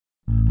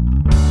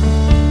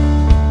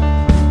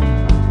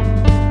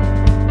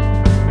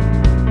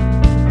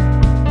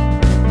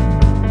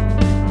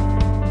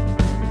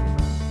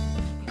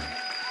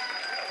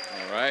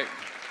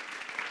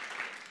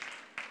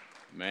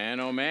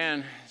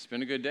man, it's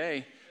been a good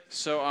day.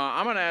 So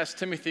I'm going to ask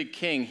Timothy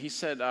King. He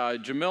said,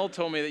 Jamil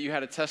told me that you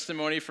had a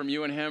testimony from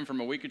you and him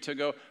from a week or two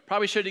ago.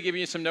 Probably should have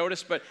given you some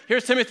notice, but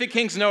here's Timothy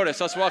King's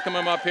notice. Let's welcome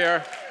him up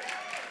here.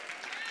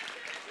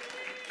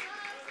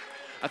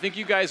 I think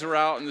you guys were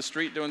out in the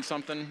street doing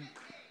something.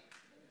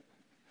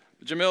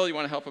 Jamil, you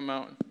want to help him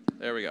out?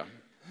 There we go.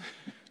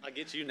 I'll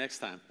get you next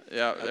time.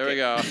 Yeah, there we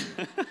go.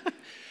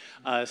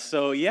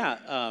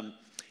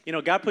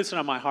 God puts it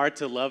on my heart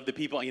to love the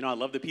people. I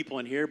love the people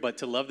in here, but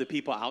to love the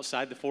people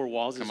outside the four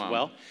walls as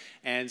well.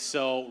 And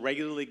so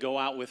regularly go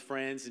out with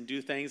friends and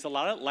do things, a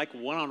lot of like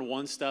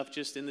one-on-one stuff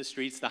just in the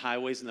streets, the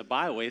highways and the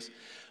byways.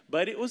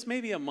 But it was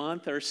maybe a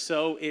month or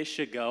so-ish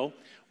ago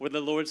where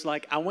the Lord's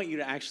like, I want you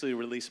to actually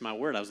release my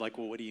word. I was like,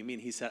 well, what do you mean?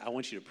 He said, I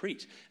want you to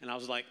preach. And I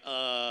was like,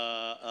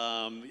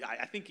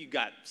 I think you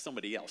got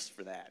somebody else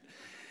for that.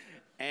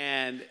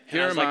 And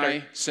here am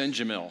I, send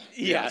Jamil.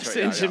 Yeah,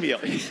 send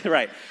Jamil.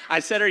 Right.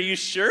 I said, are you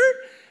sure?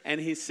 And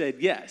he said,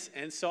 yes.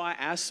 And so I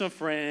asked some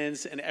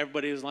friends, and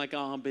everybody was like,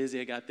 oh, I'm busy.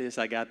 I got this,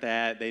 I got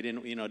that. They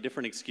didn't,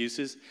 different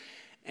excuses.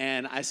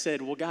 And I said,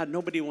 well, God,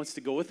 nobody wants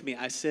to go with me.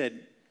 I said,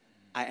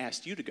 I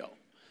asked you to go.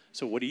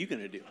 So what are you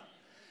going to do?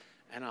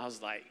 And I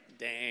was like,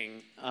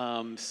 dang.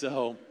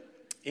 So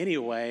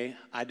anyway,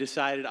 I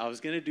decided I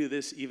was going to do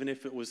this even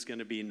if it was going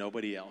to be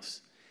nobody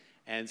else.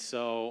 And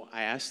so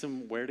I asked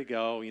him where to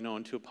go,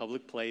 into a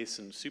public place,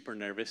 and super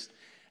nervous.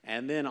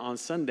 And then on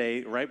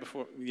Sunday, right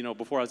before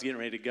I was getting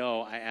ready to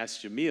go, I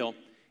asked Jamil,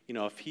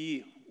 if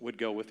he would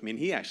go with me, and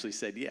he actually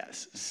said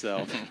yes.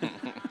 So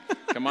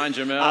come on,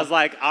 Jamil. I was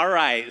like, all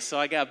right. So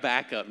I got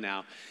backup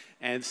now.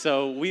 And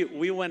so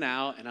we went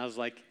out, and I was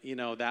like,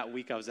 that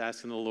week I was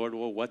asking the Lord,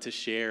 well, what to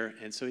share.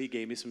 And so he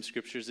gave me some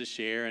scriptures to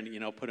share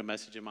and, put a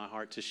message in my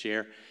heart to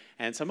share.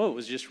 And some of it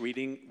was just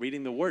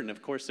reading the word. And,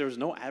 of course, there was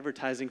no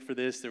advertising for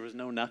this. There was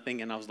no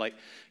nothing. And I was like,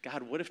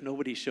 God, what if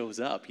nobody shows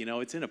up?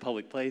 It's in a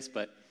public place.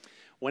 But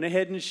went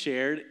ahead and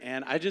shared.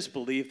 And I just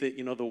believe that,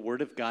 the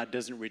word of God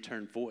doesn't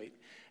return void.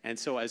 And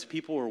so as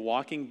people were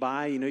walking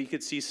by, you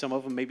could see some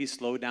of them maybe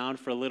slow down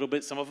for a little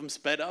bit. Some of them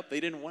sped up. They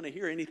didn't want to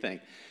hear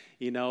anything,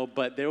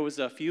 But there was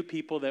a few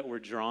people that were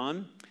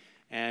drawn.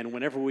 And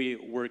whenever we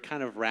were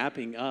kind of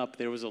wrapping up,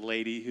 there was a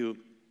lady who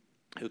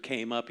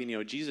came up.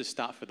 Jesus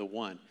stopped for the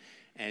one.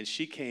 And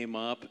she came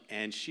up,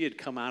 and she had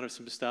come out of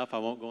some stuff. I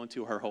won't go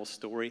into her whole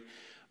story.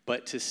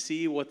 But to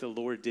see what the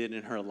Lord did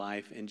in her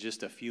life in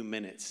just a few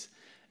minutes,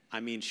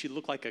 she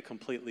looked like a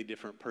completely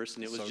different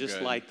person. It was so just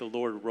good. Like the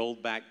Lord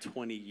rolled back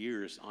 20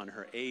 years on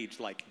her age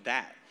like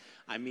that.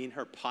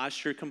 Her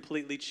posture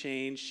completely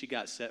changed. She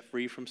got set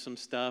free from some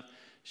stuff.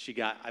 She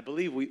got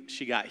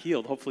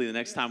healed. Hopefully the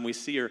next time we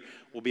see her,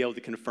 we'll be able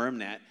to confirm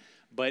that.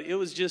 But it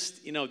was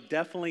just,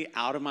 definitely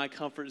out of my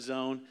comfort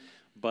zone.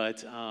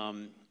 But,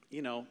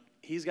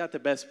 He's got the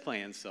best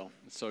plan, so.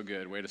 It's so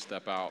good. Way to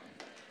step out.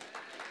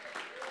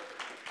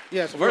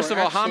 Yes. Well, first of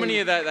all, how many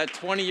of that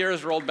 20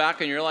 years rolled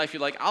back in your life,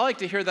 you're like, I like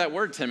to hear that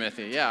word,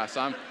 Timothy. Yeah,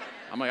 so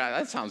I'm like,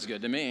 that sounds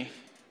good to me.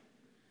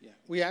 Yeah,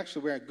 we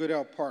actually were at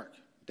Goodell Park,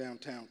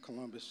 downtown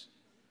Columbus,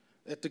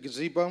 at the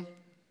gazebo.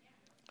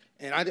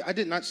 And I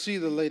did not see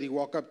the lady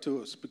walk up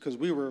to us because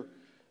we were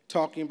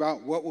talking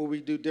about what will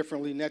we do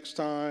differently next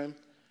time,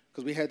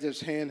 because we had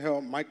this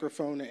handheld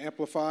microphone that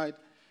amplified.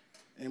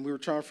 And we were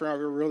trying to figure out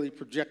a really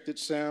projected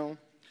sound.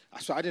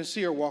 So I didn't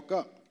see her walk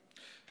up.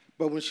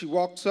 But when she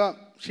walks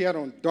up, she had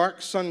on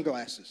dark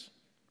sunglasses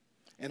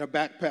and a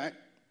backpack.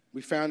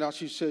 We found out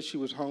she said she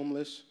was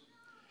homeless.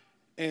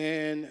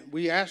 And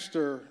we asked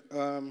her,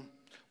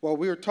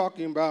 we were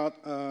talking about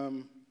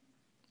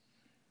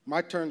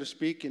my turn to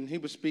speak, and he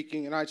was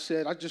speaking, and I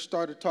said, I just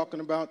started talking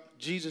about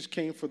Jesus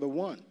came for the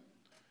one.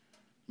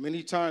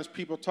 Many times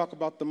people talk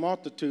about the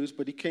multitudes,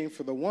 but he came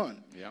for the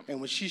one. Yep. And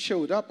when she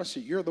showed up, I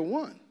said, you're the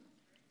one.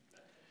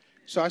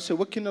 So I said,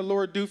 what can the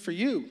Lord do for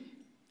you?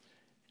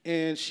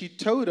 And she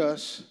told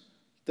us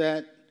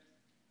that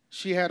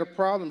she had a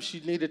problem. She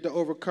needed to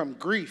overcome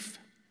grief.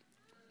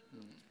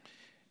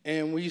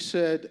 And we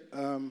said,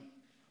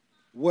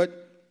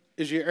 what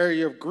is your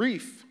area of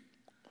grief?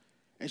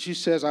 And she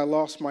says, I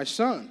lost my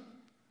son.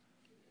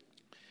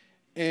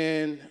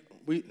 And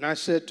I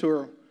said to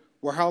her,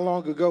 well, how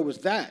long ago was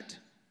that?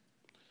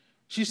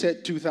 She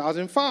said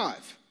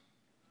 2005.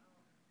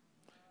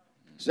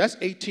 So that's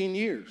 18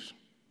 years.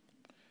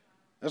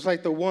 That's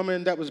like the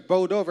woman that was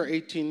bowed over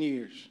 18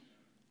 years.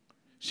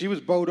 She was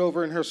bowed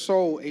over in her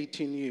soul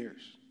 18 years.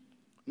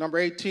 Number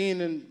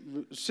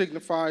 18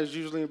 signifies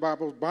usually in the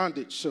Bible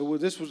bondage. So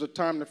this was a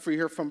time to free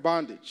her from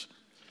bondage.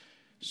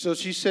 So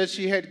she said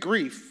she had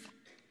grief,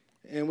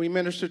 and we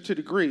ministered to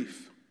the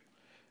grief.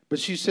 But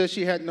she said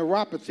she had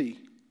neuropathy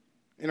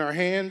in her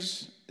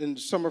hands and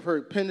some of her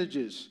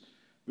appendages.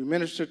 We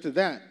ministered to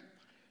that.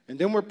 And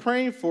then we're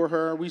praying for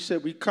her. We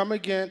said we come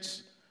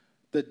against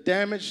the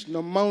damage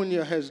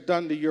pneumonia has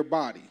done to your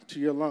body, to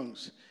your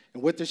lungs.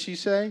 And what did she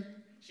say?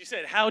 She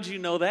said, how'd you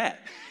know that?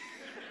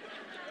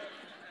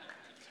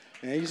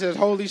 And he says,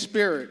 Holy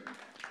Spirit.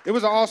 It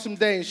was an awesome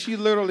day, and she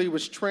literally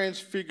was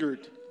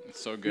transfigured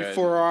so good.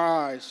 Before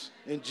our eyes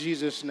in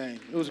Jesus' name.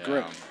 It was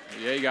great.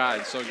 Yeah,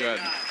 God, so good.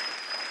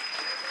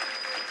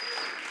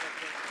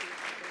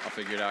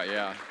 figure it out,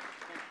 yeah.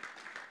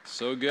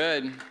 So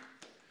good.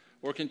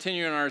 We're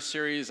continuing our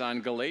series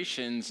on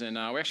Galatians, and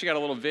we actually got a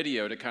little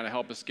video to kind of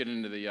help us get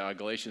into the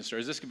Galatians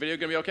story. Is this video going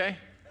to be okay?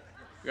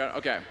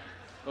 Okay.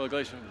 Little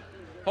Galatians.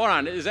 Hold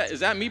on. Is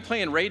that me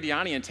playing Ray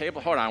Diani and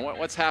table? Hold on.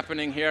 What's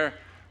happening here?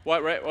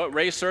 What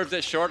Ray serves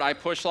it short. I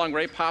push long.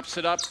 Ray pops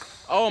it up.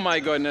 Oh, my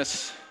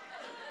goodness.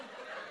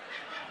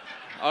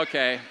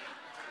 Okay.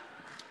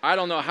 I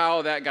don't know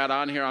how that got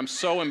on here. I'm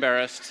so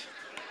embarrassed.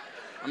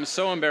 I'm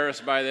so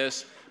embarrassed by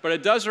this. But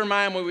it does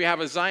remind me we have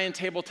a Zion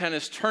table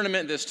tennis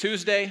tournament this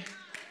Tuesday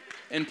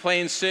in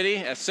Plain City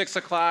at 6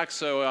 o'clock.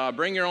 So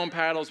bring your own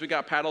paddles. We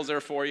got paddles there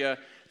for you.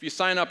 If you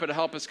sign up, it'll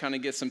help us kind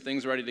of get some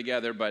things ready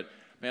together. But,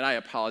 man, I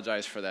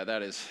apologize for that.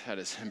 That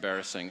is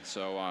embarrassing.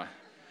 So, all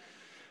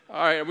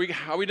right,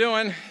 how we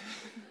doing?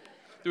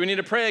 Do we need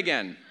to pray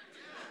again?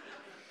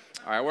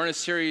 All right, we're in a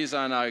series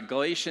on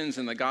Galatians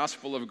and the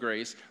gospel of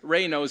grace.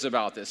 Ray knows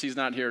about this. He's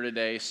not here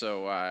today,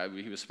 so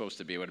he was supposed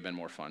to be. It would have been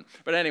more fun.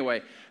 But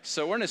anyway,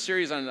 so we're in a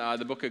series on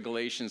the book of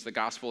Galatians, the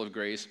gospel of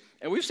grace,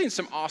 and we've seen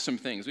some awesome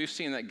things. We've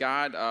seen that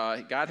God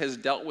has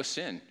dealt with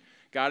sin.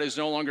 God is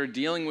no longer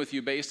dealing with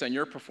you based on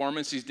your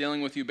performance. He's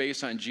dealing with you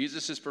based on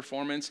Jesus'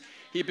 performance.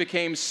 He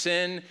became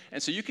sin,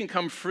 and so you can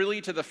come freely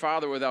to the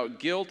Father without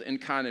guilt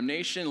and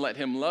condemnation. Let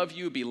him love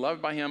you, be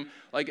loved by him.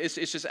 Like, it's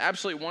just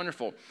absolutely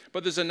wonderful.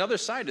 But there's another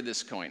side to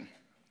this coin.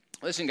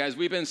 Listen, guys,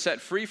 we've been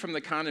set free from the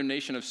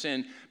condemnation of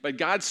sin, but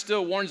God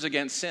still warns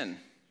against sin.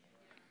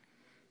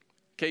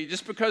 Okay,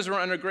 just because we're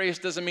under grace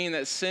doesn't mean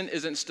that sin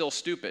isn't still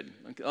stupid.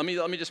 Let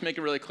me just make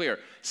it really clear.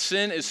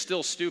 Sin is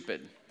still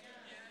stupid.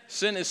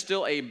 Sin is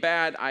still a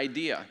bad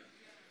idea.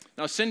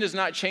 Now, sin does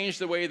not change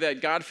the way that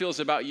God feels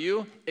about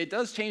you. It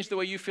does change the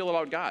way you feel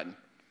about God.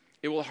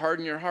 It will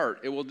harden your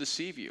heart. It will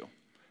deceive you.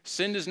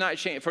 Sin does not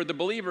change. For the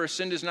believer,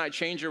 sin does not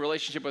change your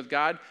relationship with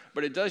God,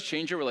 but it does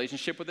change your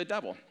relationship with the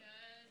devil.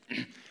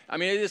 I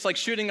mean, it's like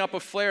shooting up a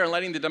flare and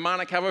letting the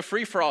demonic have a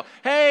free-for-all.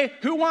 Hey,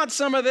 who wants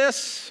some of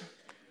this?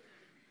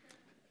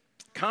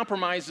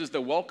 Compromise is the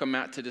welcome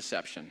mat to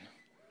deception.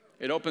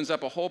 It opens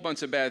up a whole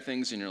bunch of bad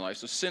things in your life.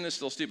 So sin is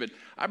still stupid.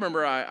 I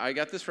remember I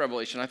got this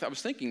revelation. I was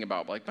thinking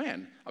about, like,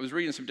 man, I was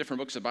reading some different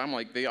books about it. I'm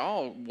like, they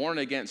all warn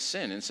against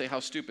sin and say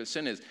how stupid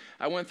sin is.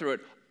 I went through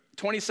it.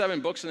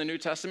 27 books in the New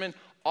Testament,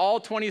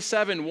 all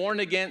 27 warn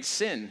against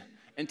sin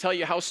and tell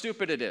you how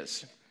stupid it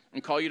is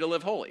and call you to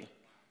live holy.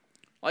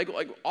 Like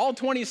all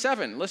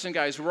 27. Listen,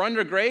 guys, we're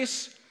under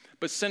grace,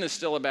 but sin is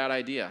still a bad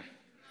idea.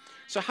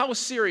 So how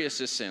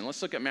serious is sin?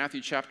 Let's look at Matthew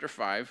chapter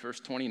 5,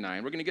 verse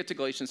 29. We're going to get to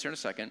Galatians here in a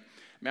second.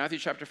 Matthew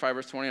chapter 5,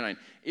 verse 29.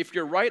 If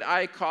your right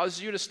eye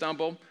causes you to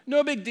stumble,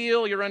 no big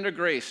deal, you're under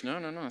grace. No,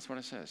 that's what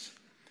it says.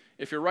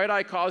 If your right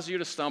eye causes you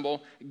to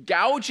stumble,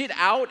 gouge it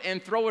out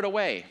and throw it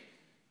away.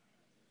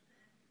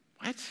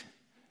 What?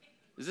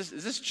 Is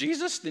this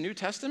Jesus, the New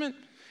Testament?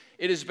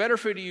 It is better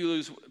for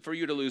you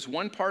to lose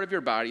one part of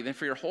your body than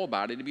for your whole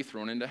body to be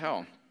thrown into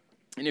hell.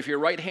 And if your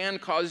right hand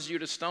causes you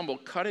to stumble,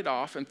 cut it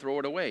off and throw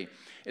it away.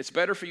 It's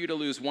better for you to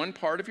lose one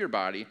part of your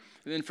body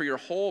than for your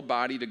whole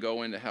body to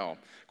go into hell.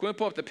 Can we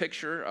pull up the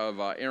picture of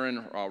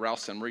Aaron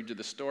Ralston? Read you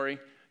the story.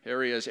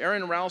 Here he is.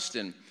 Aaron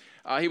Ralston.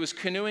 He was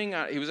canoeing.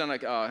 He was on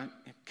a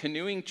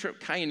canyoneering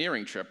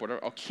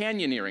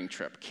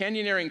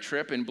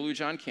trip in Blue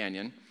John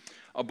Canyon.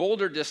 A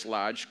boulder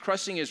dislodged,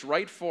 crushing his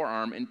right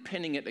forearm and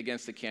pinning it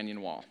against the canyon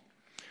wall.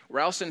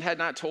 Ralston had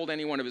not told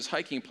anyone of his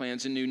hiking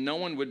plans and knew no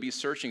one would be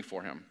searching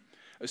for him.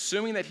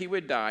 Assuming that he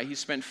would die, he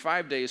spent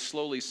 5 days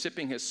slowly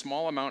sipping his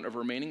small amount of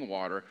remaining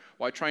water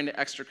while trying to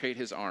extricate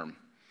his arm.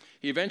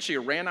 He eventually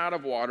ran out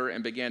of water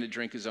and began to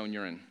drink his own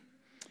urine.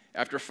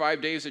 After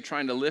 5 days of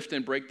trying to lift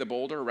and break the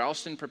boulder,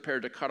 Ralston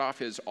prepared to cut off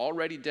his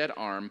already dead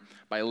arm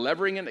by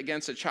levering it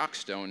against a chalk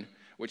stone,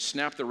 which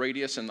snapped the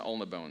radius and the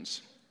ulna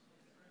bones.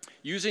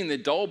 Using the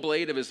dull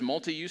blade of his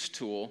multi-use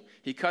tool,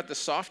 he cut the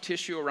soft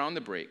tissue around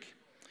the break.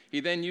 He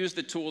then used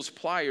the tool's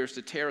pliers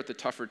to tear at the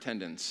tougher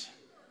tendons.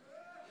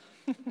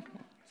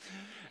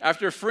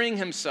 After freeing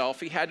himself,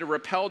 he had to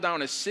rappel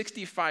down a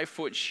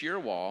 65-foot sheer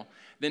wall,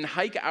 then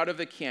hike out of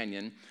the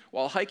canyon.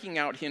 While hiking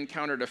out, he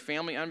encountered a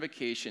family on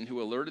vacation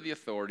who alerted the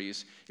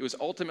authorities. He was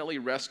ultimately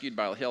rescued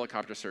by a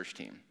helicopter search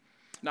team.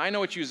 Now, I know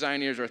what you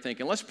Zioneers are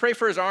thinking. Let's pray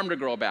for his arm to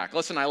grow back.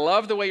 Listen, I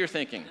love the way you're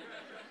thinking.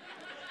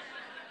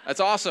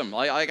 That's awesome.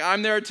 Like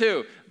I'm there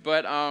too.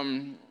 But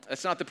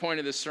that's not the point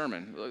of this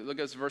sermon. Look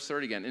at verse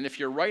 30 again. And if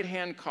your right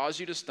hand causes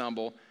you to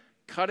stumble,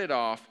 cut it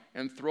off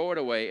and throw it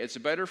away. It's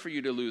better for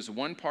you to lose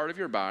one part of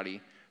your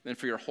body than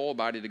for your whole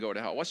body to go to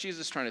hell. What's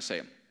Jesus trying to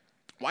say?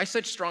 Why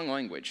such strong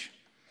language?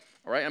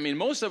 All right, I mean,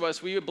 most of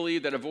us, we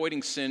believe that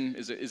avoiding sin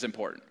is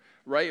important,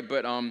 right?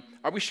 But are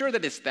we sure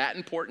that it's that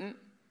important?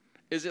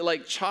 Is it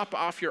like chop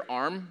off your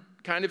arm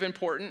kind of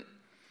important?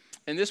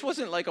 And this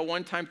wasn't like a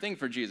one-time thing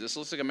for Jesus.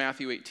 Let's look at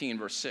Matthew 18,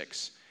 verse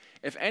 6.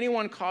 If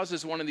anyone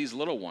causes one of these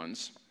little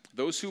ones,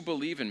 those who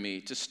believe in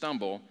me, to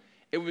stumble,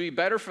 it would be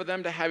better for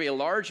them to have a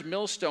large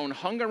millstone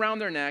hung around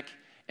their neck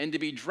and to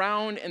be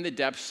drowned in the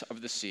depths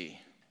of the sea.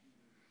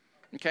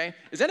 Okay?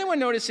 Is anyone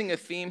noticing a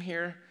theme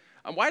here?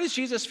 Why does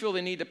Jesus feel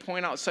the need to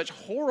point out such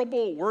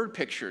horrible word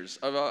pictures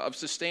of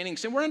sustaining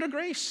sin? We're under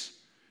grace.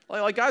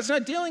 Like God's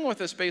not dealing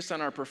with us based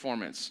on our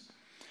performance.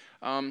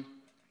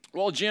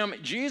 Well, Jim,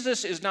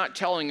 Jesus is not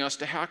telling us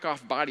to hack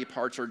off body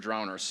parts or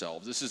drown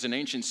ourselves. This is an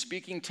ancient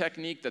speaking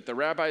technique that the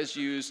rabbis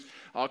used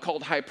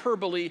called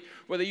hyperbole,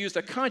 where they used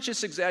a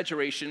conscious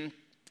exaggeration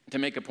to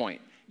make a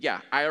point. Yeah,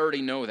 I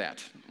already know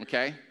that,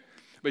 okay?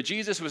 But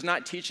Jesus was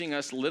not teaching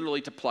us literally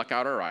to pluck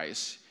out our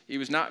eyes. He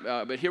was not,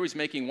 but here he's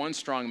making one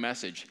strong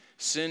message.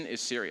 Sin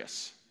is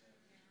serious.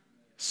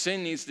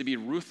 Sin needs to be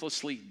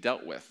ruthlessly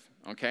dealt with,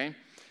 okay?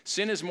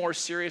 Sin is more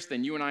serious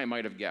than you and I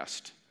might have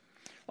guessed.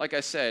 Like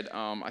I said,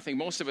 I think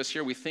most of us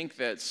here, we think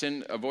that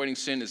avoiding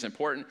sin is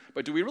important,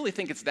 but do we really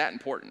think it's that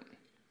important?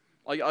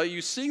 Are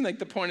you seeing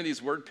the point of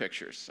these word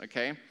pictures,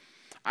 okay?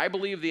 I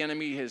believe the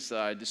enemy has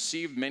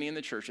deceived many in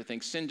the church to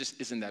think sin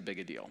just isn't that big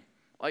a deal.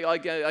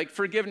 Like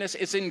forgiveness,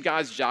 it's in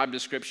God's job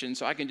description,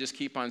 so I can just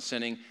keep on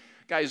sinning.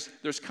 Guys,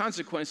 there's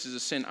consequences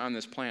of sin on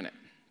this planet.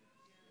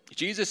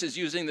 Jesus is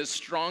using the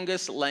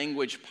strongest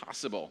language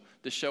possible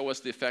to show us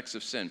the effects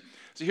of sin.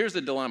 So here's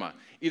the dilemma.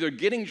 Either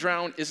getting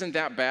drowned isn't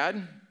that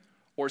bad,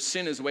 or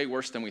sin is way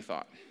worse than we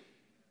thought.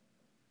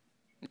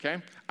 Okay?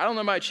 I don't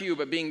know about you,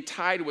 but being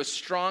tied with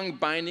strong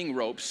binding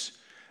ropes,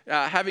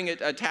 having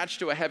it attached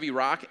to a heavy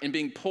rock and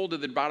being pulled to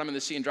the bottom of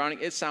the sea and drowning,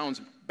 it sounds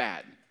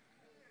bad.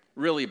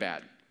 Really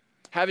bad.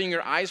 Having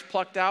your eyes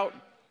plucked out,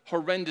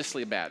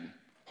 horrendously bad.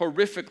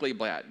 Horrifically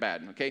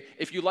bad, okay?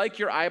 If you like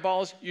your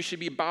eyeballs, you should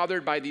be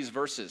bothered by these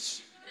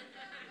verses.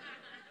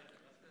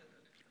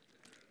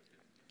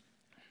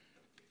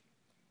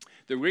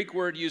 The Greek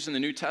word used in the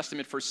New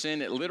Testament for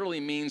sin, it literally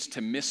means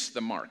to miss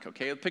the mark,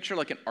 okay? Picture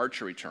like an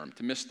archery term,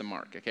 to miss the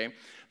mark, okay?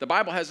 The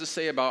Bible has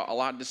a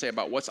lot to say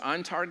about what's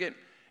on target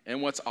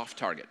and what's off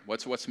target,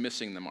 what's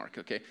missing the mark,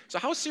 okay? So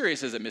how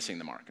serious is it missing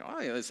the mark?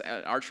 Oh, yeah, this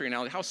archery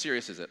analogy, how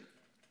serious is it?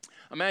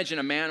 Imagine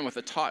a man with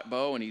a taut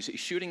bow and he's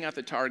shooting at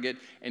the target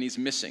and he's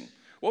missing.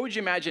 What would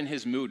you imagine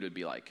his mood would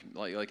be like?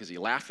 Like, is he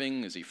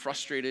laughing? Is he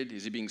frustrated?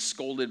 Is he being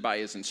scolded by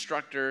his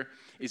instructor?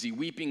 Is he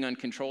weeping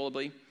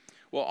uncontrollably?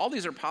 Well, all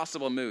these are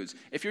possible moods.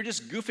 If you're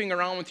just goofing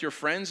around with your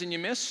friends and you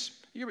miss,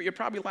 you're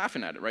probably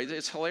laughing at it, right?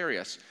 It's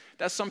hilarious.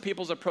 That's some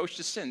people's approach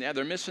to sin. Yeah,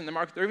 they're missing the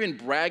mark. They're even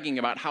bragging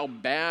about how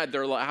bad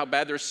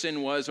their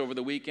sin was over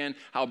the weekend,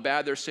 how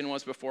bad their sin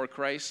was before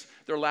Christ.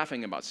 They're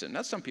laughing about sin.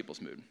 That's some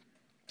people's mood.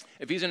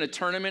 If he's in a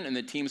tournament and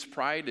the team's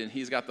pride and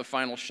he's got the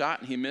final shot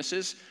and he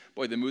misses,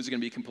 boy, the mood's going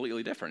to be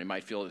completely different. He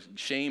might feel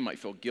shame, might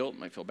feel guilt,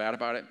 might feel bad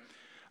about it.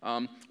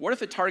 What if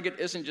the target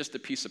isn't just a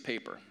piece of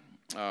paper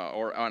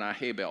or on a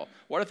hay bale?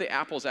 What if the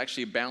apple's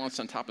actually balanced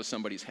on top of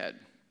somebody's head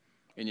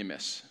and you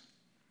miss?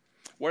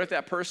 What if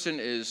that person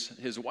is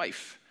his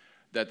wife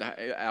that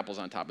the apple's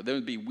on top of? They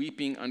would be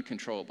weeping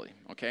uncontrollably,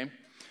 okay?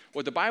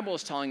 What the Bible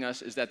is telling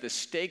us is that the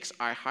stakes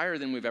are higher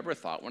than we've ever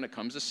thought when it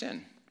comes to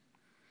sin.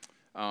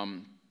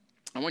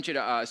 I want you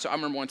to, so I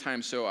remember one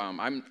time,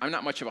 I'm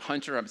not much of a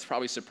hunter. It's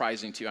probably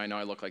surprising to you. I know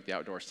I look like the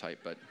outdoors type,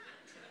 but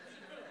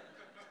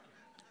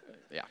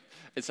yeah.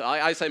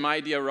 I say my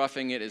idea of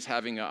roughing it is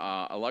having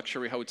a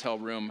luxury hotel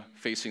room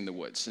facing the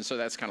woods. And so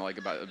that's kind of like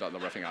about the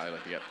roughing I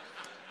like to get.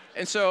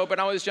 And so, but when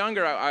I was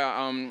younger,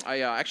 I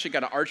actually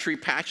got an archery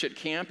patch at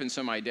camp, and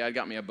so my dad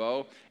got me a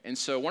bow. And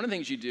so one of the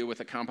things you do with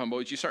a compound bow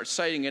is you start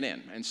sighting it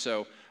in. And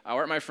so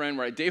we're at my friend,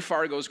 we're at Dave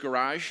Fargo's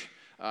garage.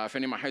 If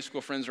any of my high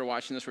school friends are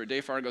watching this, we're at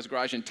Dave Fargo's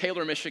garage in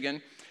Taylor,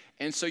 Michigan.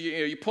 And so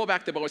you pull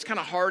back the bow. It's kind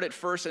of hard at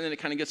first, and then it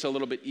kind of gets a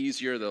little bit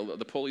easier.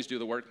 The pulleys do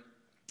the work.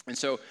 And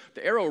so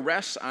the arrow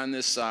rests on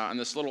this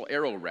little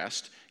arrow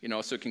rest,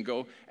 so it can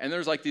go. And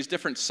there's like these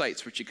different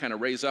sights which you kind of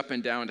raise up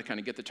and down to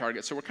kind of get the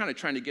target. So we're kind of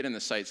trying to get in the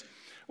sights.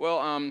 Well,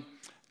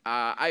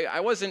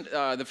 I wasn't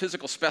the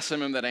physical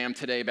specimen that I am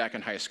today back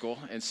in high school,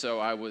 and so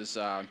I was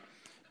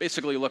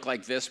basically looked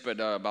like this, but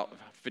about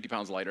 50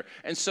 pounds lighter.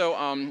 And so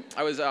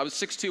I was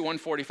 6'2",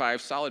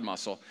 145, solid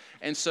muscle.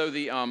 And so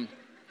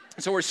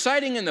so we're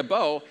sighting in the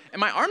bow, and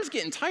my arm's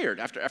getting tired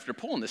after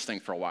pulling this thing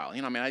for a while. I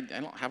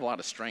don't have a lot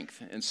of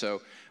strength, and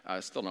so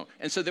still don't.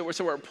 And so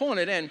we're pulling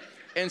it in,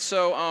 and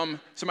so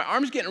my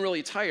arm's getting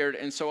really tired.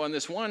 And so on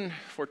this one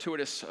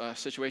fortuitous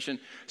situation,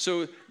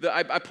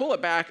 I pull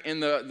it back,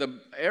 and the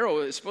arrow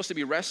is supposed to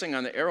be resting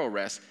on the arrow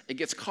rest. It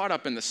gets caught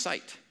up in the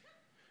sight.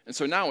 And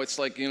so now it's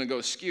like going to go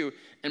askew.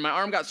 And my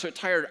arm got so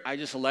tired, I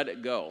just let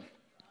it go.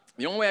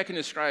 The only way I can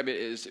describe it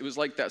is it was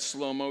like that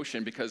slow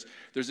motion, because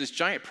there's this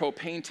giant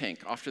propane tank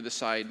off to the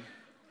side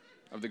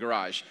of the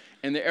garage,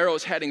 and the arrow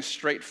is heading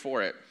straight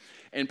for it.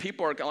 And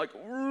people are like,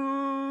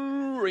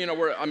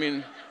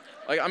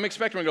 I'm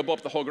expecting we're going to blow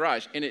up the whole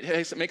garage. And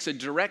it makes a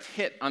direct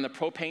hit on the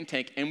propane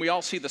tank, and we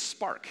all see the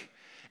spark.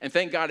 And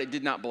thank God it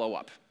did not blow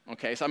up.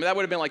 Okay, so that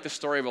would have been like the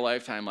story of a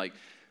lifetime, like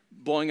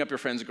blowing up your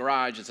friend's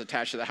garage. It's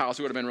attached to the house.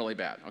 It would have been really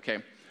bad. Okay,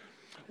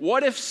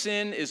 what if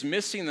sin is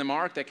missing the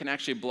mark that can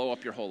actually blow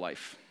up your whole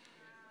life?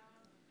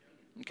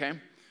 Okay,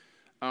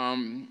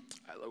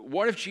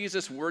 what if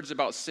Jesus' words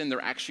about sin,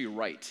 they're actually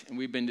right, and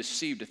we've been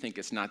deceived to think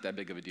it's not that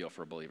big of a deal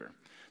for a believer?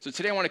 So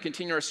today I want to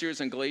continue our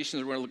series on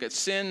Galatians. We're going to look at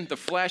sin, the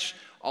flesh,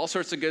 all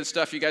sorts of good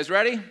stuff. You guys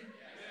ready? Yes.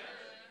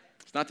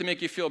 It's not to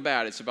make you feel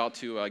bad. It's about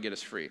to get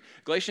us free.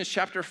 Galatians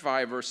chapter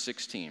 5, verse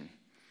 16.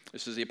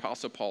 This is the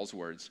Apostle Paul's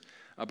words.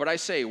 But I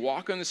say,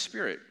 walk in the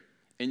Spirit,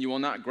 and you will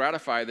not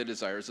gratify the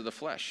desires of the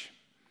flesh.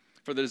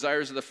 For the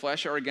desires of the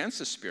flesh are against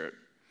the Spirit.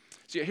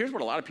 See, here's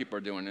what a lot of people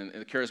are doing in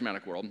the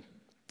charismatic world.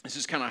 This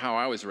is kind of how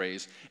I was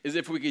raised, is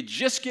if we could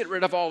just get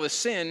rid of all the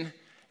sin,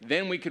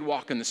 then we could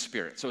walk in the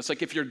Spirit. So it's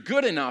like if you're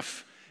good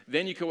enough,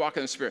 then you can walk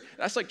in the Spirit.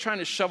 That's like trying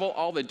to shovel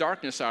all the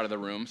darkness out of the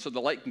room so the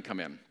light can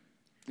come in.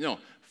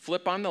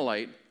 Flip on the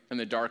light and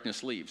the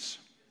darkness leaves.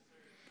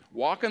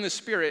 Walk in the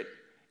Spirit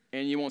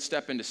and you won't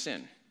step into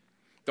sin.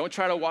 Don't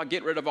try to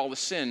get rid of all the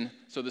sin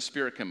so the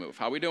Spirit can move.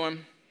 How we doing?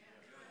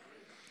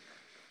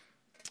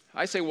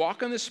 I say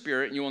walk in the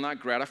Spirit and you will not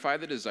gratify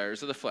the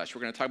desires of the flesh.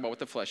 We're going to talk about what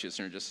the flesh is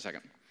here in just a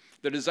second.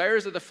 The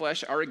desires of the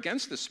flesh are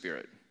against the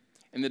Spirit,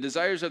 and the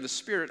desires of the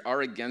Spirit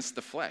are against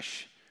the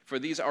flesh. For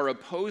these are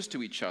opposed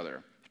to each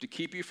other to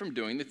keep you from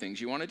doing the things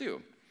you want to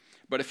do.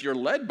 But if you're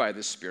led by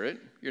the Spirit,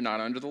 you're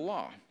not under the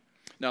law.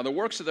 Now, the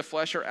works of the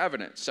flesh are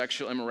evident: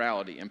 sexual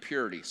immorality,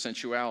 impurity,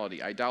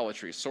 sensuality,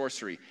 idolatry,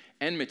 sorcery,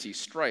 enmity,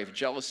 strife,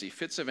 jealousy,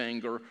 fits of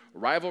anger,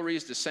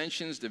 rivalries,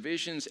 dissensions,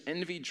 divisions,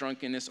 envy,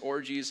 drunkenness,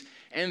 orgies,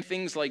 and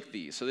things like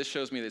these. So this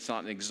shows me that it's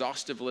not an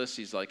exhaustive list.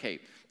 He's like, hey,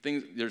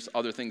 there's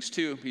other things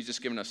too. He's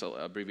just given us an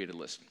abbreviated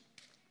list.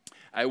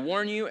 I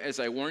warn you, as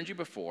I warned you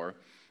before,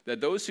 that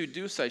those who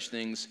do such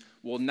things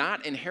will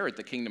not inherit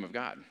the kingdom of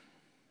God.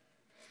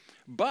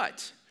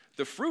 But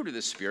the fruit of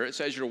the Spirit,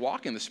 so as you're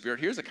walking in the Spirit,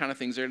 here's the kind of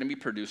things that are going to be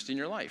produced in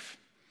your life: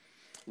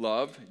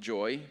 love,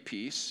 joy,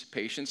 peace,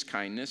 patience,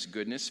 kindness,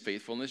 goodness,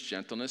 faithfulness,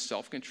 gentleness,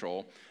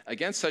 self-control.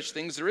 Against such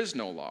things there is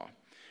no law.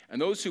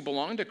 And those who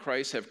belong to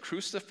Christ have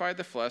crucified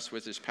the flesh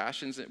with its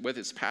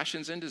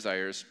passions and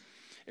desires.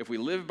 If we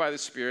live by the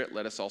Spirit,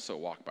 let us also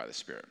walk by the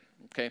Spirit.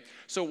 Okay?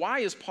 So why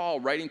is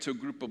Paul writing to a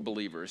group of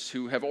believers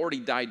who have already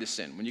died to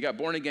sin? When you got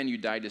born again, you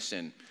died to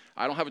sin.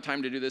 I don't have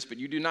time to do this, but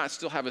you do not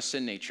still have a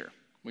sin nature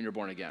when you're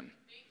born again.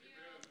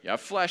 You have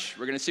flesh.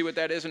 We're going to see what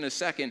that is in a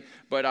second.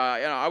 But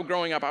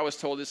growing up, I was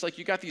told it's like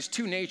you got these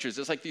two natures.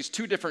 It's like these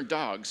two different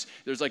dogs.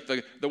 There's like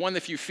the one that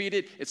if you feed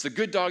it, it's the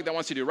good dog that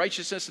wants to do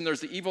righteousness, and there's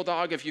the evil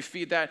dog. If you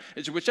feed that,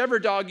 it's whichever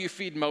dog you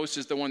feed most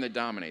is the one that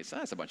dominates.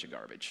 That's a bunch of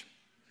garbage.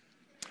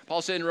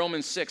 Paul said in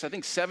Romans 6, I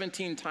think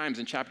 17 times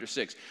in chapter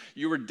 6,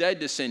 you were dead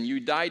to sin. You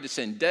died to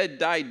sin. Dead,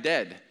 died,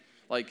 dead.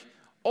 Like,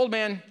 old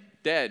man,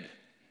 dead.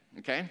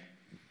 Okay?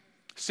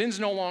 Sin's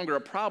no longer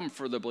a problem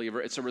for the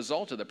believer. It's a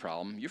result of the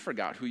problem. You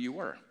forgot who you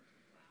were.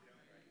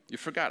 You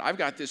forgot, I've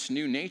got this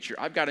new nature.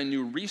 I've got a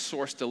new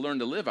resource to learn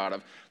to live out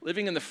of.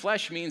 Living in the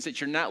flesh means that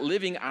you're not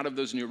living out of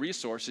those new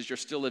resources. You're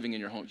still living in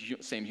your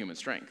same human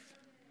strength.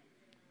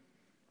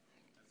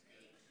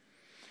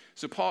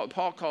 So Paul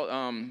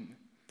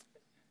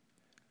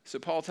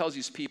tells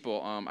these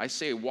people, I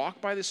say,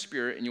 walk by the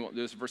Spirit, and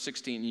there's verse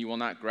 16, and you will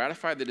not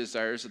gratify the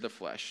desires of the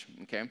flesh.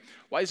 Okay?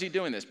 Why is he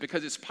doing this?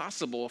 Because it's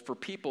possible for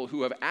people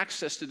who have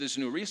access to these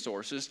new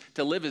resources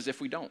to live as if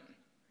we don't.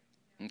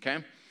 Okay?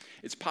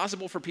 It's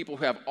possible for people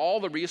who have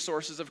all the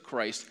resources of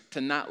Christ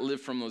to not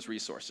live from those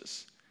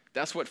resources.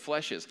 That's what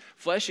flesh is.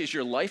 Flesh is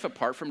your life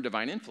apart from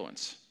divine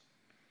influence.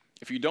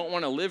 If you don't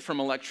want to live from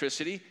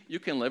electricity, you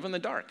can live in the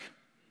dark.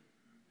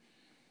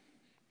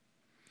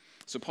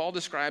 So Paul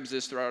describes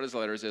this throughout his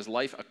letters as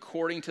life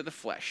according to the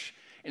flesh,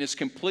 and it's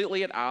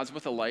completely at odds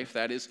with a life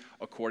that is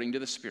according to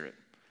the Spirit,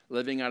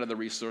 living out of the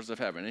resources of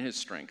heaven and his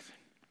strength.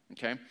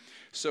 Okay?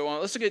 So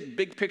let's look at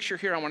big picture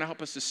here. I want to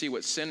help us to see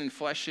what sin and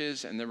flesh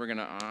is, and then we're going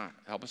to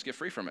help us get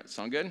free from it.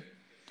 Sound good? And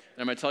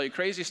I'm going to tell you a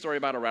crazy story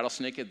about a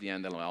rattlesnake at the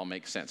end that'll all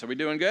make sense. Are we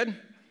doing good?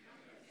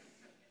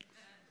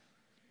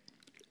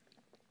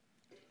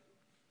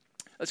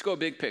 Let's go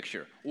big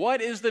picture.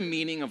 What is the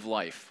meaning of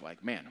life?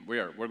 Like, man,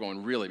 we're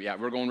going really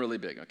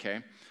big, okay?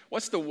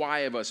 What's the why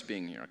of us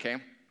being here, okay?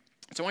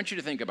 So I want you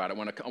to think about it.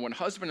 When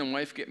husband and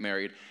wife get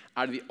married,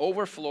 out of the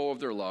overflow of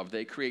their love,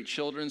 they create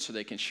children so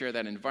they can share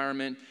that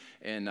environment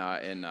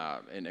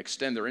and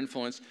extend their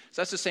influence.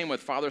 So that's the same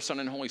with Father, Son,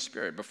 and Holy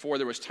Spirit. Before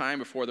there was time,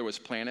 before there was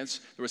planets,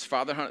 there was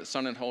Father,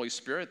 Son, and Holy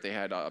Spirit. They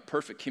had a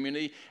perfect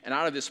community. And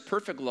out of this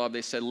perfect love,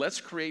 they said,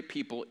 let's create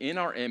people in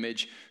our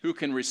image who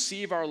can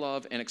receive our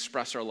love and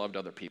express our love to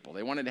other people.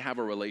 They wanted to have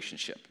a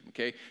relationship,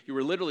 okay? You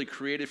were literally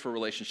created for a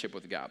relationship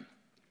with God.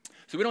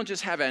 So we don't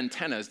just have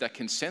antennas that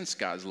can sense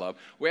God's love.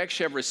 We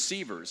actually have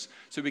receivers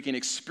so we can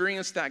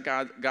experience that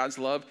God's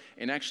love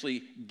and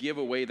actually give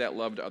away that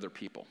love to other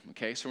people,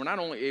 okay? So we're not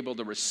only able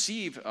to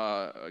receive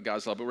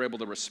God's love, but we're able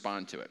to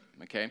respond to it,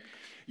 okay?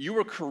 You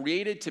were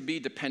created to be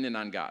dependent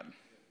on God,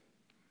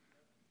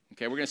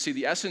 okay? We're going to see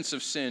the essence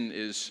of sin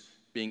is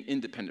being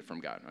independent from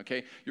God,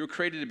 okay? You were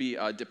created to be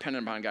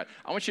dependent upon God.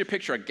 I want you to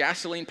picture a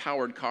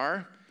gasoline-powered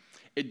car.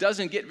 It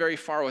doesn't get very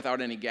far without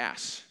any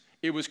gas.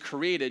 It was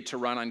created to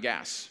run on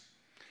gas.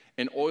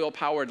 An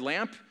oil-powered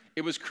lamp,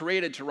 it was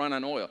created to run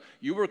on oil.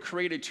 You were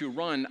created to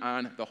run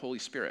on the Holy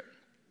Spirit,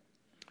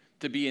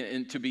 to be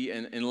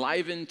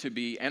enlivened, to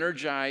be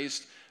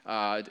energized,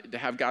 to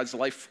have God's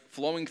life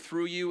flowing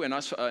through you and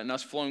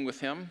us flowing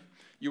with Him.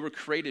 You were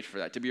created for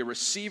that, to be a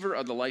receiver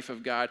of the life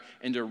of God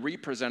and to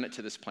represent it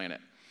to this planet.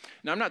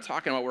 Now, I'm not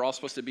talking about we're all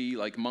supposed to be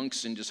like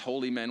monks and just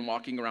holy men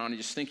walking around and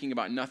just thinking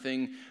about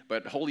nothing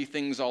but holy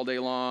things all day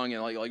long,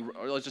 and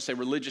or let's just say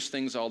religious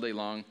things all day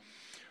long.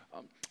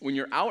 When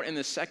you're out in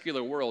the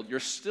secular world, you're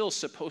still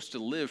supposed to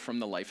live from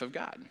the life of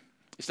God.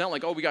 It's not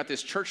like, oh, we got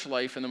this church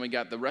life and then we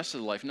got the rest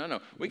of the life. No.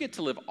 We get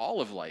to live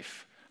all of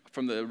life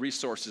from the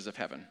resources of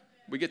heaven.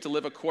 We get to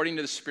live according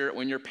to the Spirit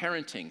when you're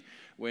parenting,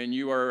 when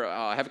you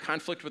have a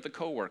conflict with a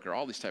coworker,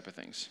 all these type of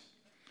things.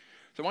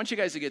 So I want you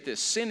guys to get this.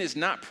 Sin is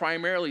not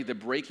primarily the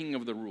breaking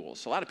of the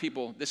rules. A lot of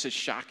people, this is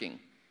shocking.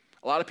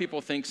 A lot of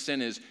people think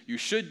sin is, you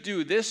should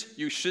do this,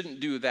 you shouldn't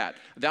do that.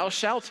 Thou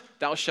shalt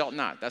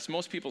not. That's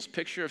most people's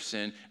picture of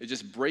sin, is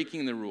just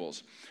breaking the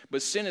rules.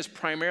 But sin is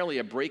primarily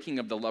a breaking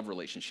of the love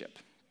relationship.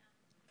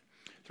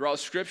 Throughout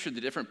Scripture,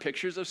 the different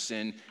pictures of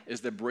sin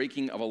is the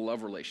breaking of a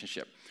love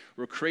relationship.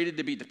 We're created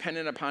to be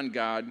dependent upon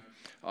God,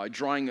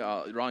 drawing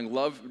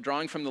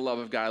from the love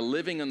of God,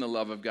 living in the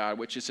love of God,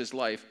 which is His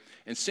life.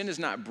 And sin is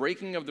not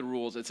breaking of the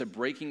rules; it's a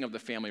breaking of the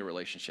family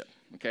relationship.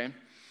 Okay,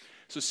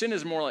 so sin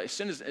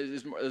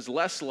is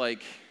less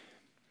like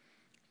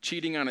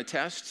cheating on a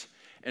test,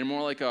 and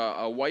more like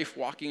a wife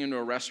walking into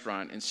a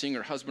restaurant and seeing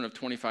her husband of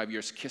 25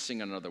 years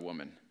kissing another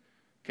woman.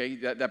 Okay,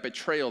 that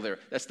betrayal there.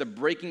 That's the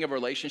breaking of a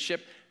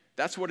relationship.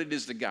 That's what it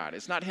is to God.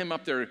 It's not Him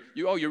up there,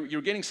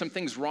 you're getting some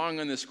things wrong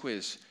on this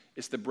quiz.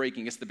 It's the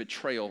breaking, it's the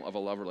betrayal of a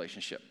love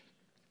relationship.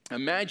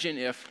 Imagine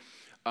if,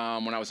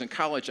 when I was in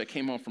college, I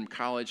came home from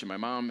college, and my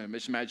mom, I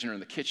just imagine her in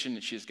the kitchen,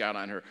 and she's got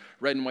on her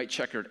red and white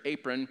checkered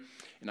apron,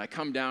 and I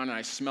come down, and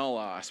I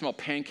smell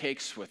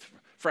pancakes with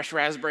fresh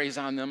raspberries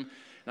on them,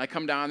 and I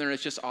come down there, and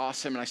it's just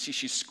awesome, and I see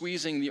she's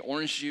squeezing the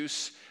orange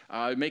juice,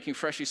 making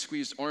freshly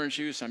squeezed orange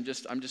juice. I'm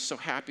just so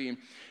happy.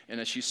 And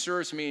as she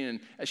serves me, and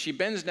as she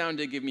bends down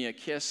to give me a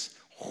kiss,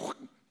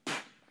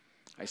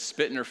 I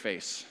spit in her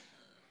face.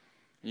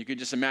 And you could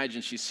just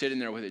imagine she's sitting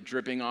there with it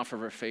dripping off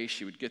of her face.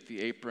 She would get the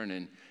apron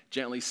and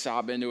gently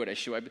sob into it as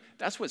she wiped.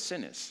 That's what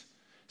sin is.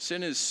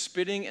 Sin is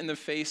spitting in the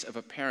face of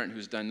a parent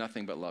who's done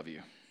nothing but love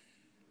you.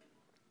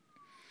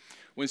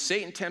 When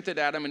Satan tempted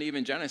Adam and Eve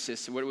in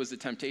Genesis, what was the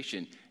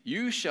temptation?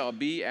 You shall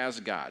be as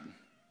God.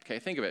 Okay,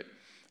 think of it.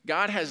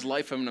 God has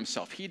life in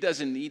Himself. He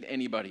doesn't need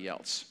anybody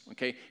else,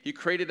 okay? He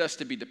created us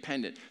to be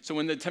dependent. So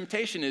when the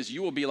temptation is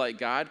you will be like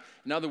God,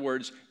 in other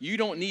words, you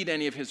don't need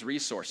any of His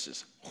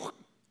resources.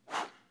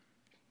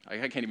 I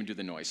can't even do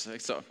the noise.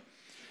 So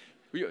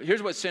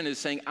here's what sin is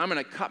saying. I'm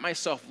going to cut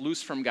myself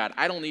loose from God.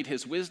 I don't need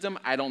His wisdom.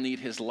 I don't need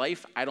His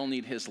life. I don't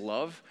need His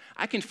love.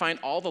 I can find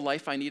all the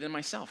life I need in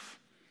myself.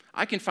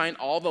 I can find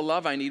all the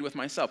love I need with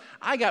myself.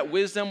 I got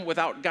wisdom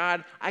without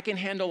God. I can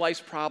handle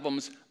life's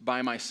problems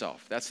by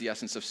myself. That's the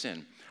essence of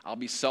sin. I'll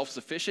be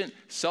self-sufficient,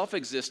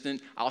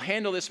 self-existent. I'll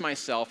handle this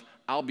myself.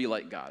 I'll be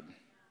like God.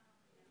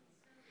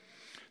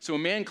 So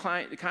when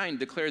mankind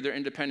declared their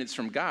independence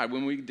from God,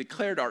 when we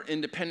declared our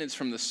independence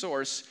from the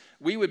source,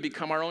 we would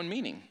become our own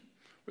meaning.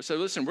 So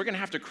listen, we're going to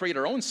have to create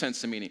our own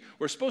sense of meaning.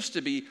 We're supposed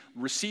to be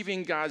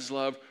receiving God's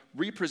love,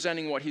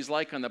 representing what He's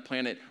like on the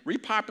planet,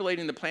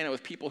 repopulating the planet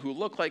with people who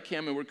look like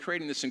Him, and we're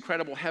creating this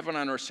incredible heaven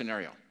on earth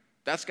scenario.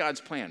 That's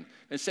God's plan.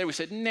 Instead, we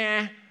said,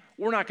 nah,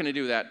 we're not going to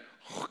do that.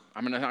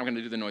 I'm going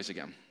to do the noise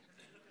again.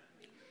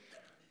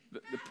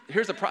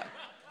 Here's the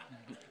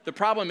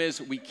problem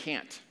is we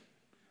can't.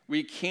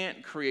 We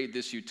can't create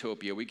this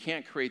utopia. We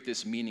can't create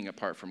this meaning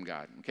apart from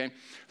God, okay?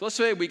 So let's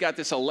say we got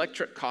this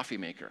electric coffee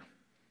maker,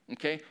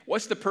 okay?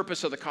 What's the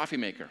purpose of the coffee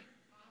maker?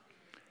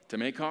 To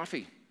make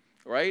coffee,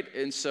 right?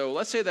 And so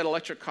let's say that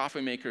electric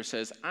coffee maker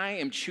says, I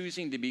am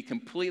choosing to be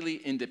completely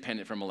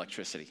independent from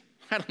electricity.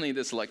 I don't need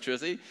this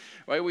electricity,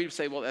 right? We'd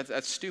say, well,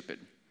 that's stupid,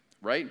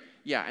 right?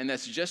 Yeah, and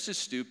that's just as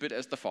stupid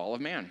as the fall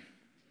of man.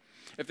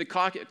 If the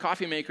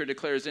coffee maker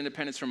declares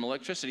independence from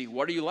electricity,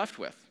 what are you left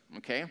with,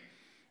 okay?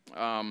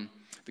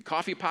 The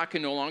coffee pot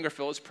can no longer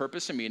fill its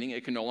purpose and meaning.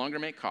 It can no longer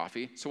make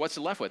coffee. So what's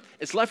it left with?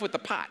 It's left with the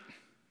pot.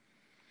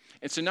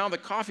 And so now the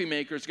coffee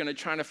maker is going to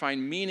try to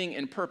find meaning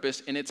and purpose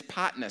in its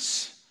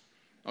potness,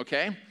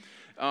 okay?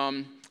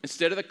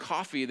 Instead of the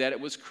coffee that it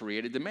was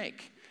created to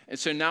make. And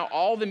so now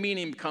all the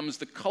meaning becomes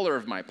the color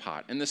of my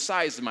pot and the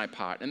size of my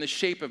pot and the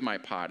shape of my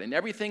pot. And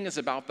everything is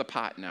about the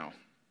pot now.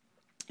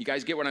 You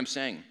guys get what I'm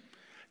saying?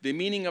 The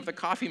meaning of the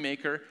coffee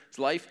maker's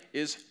life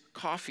is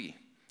coffee.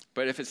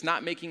 But if it's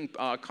not making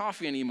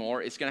coffee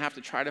anymore, it's going to have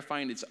to try to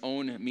find its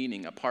own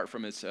meaning apart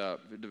from its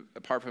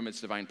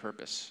divine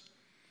purpose.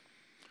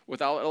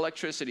 Without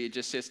electricity, it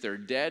just sits there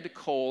dead,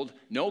 cold,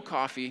 no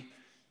coffee,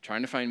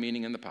 trying to find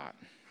meaning in the pot.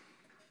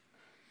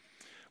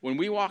 When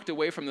we walked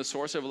away from the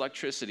source of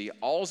electricity,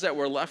 all that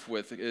we're left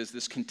with is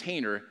this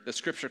container that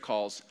Scripture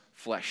calls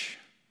flesh.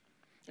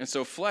 And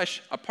so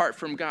flesh, apart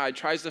from God,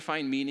 tries to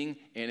find meaning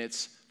in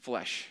its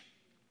flesh.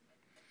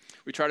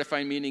 We try to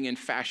find meaning in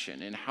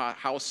fashion, in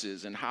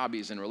houses and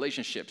hobbies and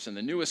relationships, and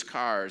the newest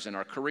cars, and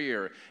our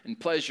career, and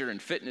pleasure,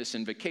 and fitness,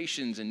 and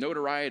vacations, and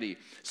notoriety.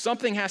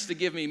 Something has to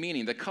give me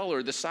meaning, the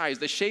color, the size,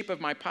 the shape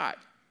of my pot,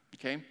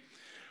 okay?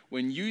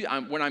 When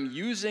I'm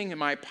using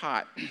my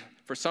pot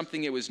for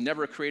something it was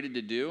never created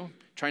to do,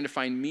 trying to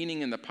find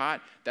meaning in the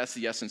pot, that's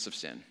the essence of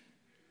sin.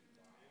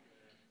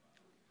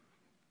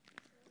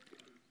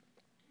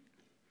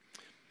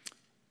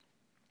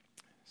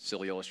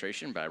 Silly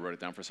illustration, but I wrote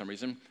it down for some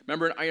reason.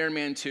 Remember in Iron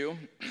Man 2?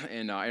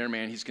 In Iron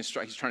Man, he's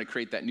trying to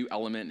create that new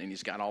element, and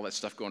he's got all that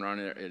stuff going on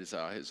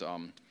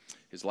in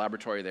his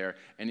laboratory there.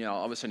 And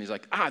all of a sudden he's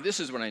like,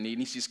 this is what I need. And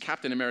he sees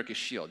Captain America's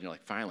shield. And you're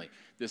like, finally,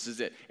 this is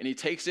it. And he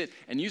takes it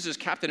and uses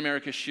Captain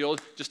America's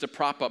shield just to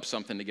prop up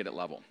something to get it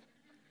level.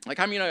 Like,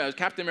 how many of you know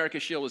Captain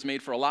America's shield was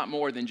made for a lot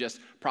more than just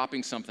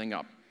propping something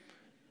up?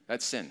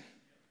 That's sin.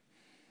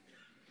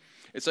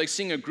 It's like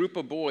seeing a group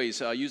of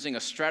boys using a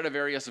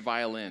Stradivarius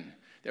violin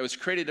that was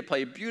created to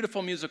play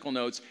beautiful musical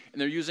notes,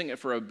 and they're using it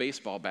for a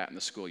baseball bat in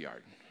the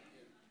schoolyard.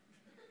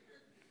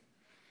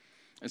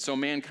 And so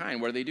mankind,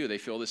 what do? They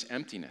feel this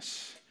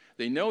emptiness.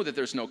 They know that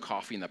there's no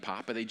coffee in the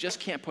pot, but they just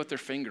can't put their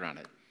finger on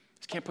it.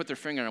 Just can't put their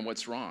finger on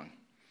what's wrong.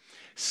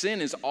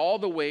 Sin is all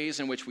the ways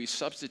in which we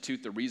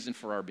substitute the reason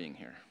for our being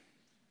here.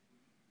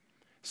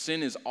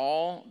 Sin is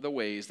all the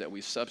ways that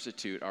we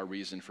substitute our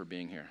reason for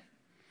being here.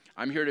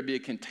 I'm here to be a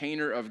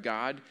container of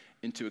God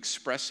and to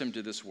express him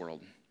to this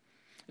world.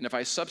 And if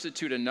I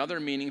substitute another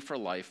meaning for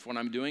life, what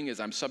I'm doing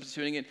is I'm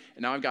substituting it,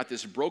 and now I've got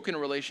this broken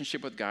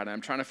relationship with God, and I'm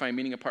trying to find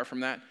meaning apart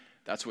from that.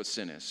 That's what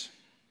sin is.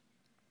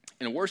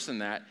 And worse than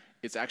that,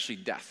 it's actually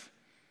death.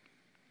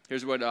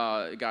 Here's what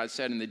God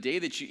said: in the day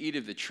that you eat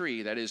of the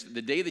tree, that is,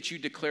 the day that you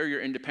declare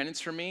your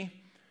independence from me,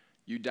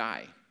 you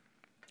die.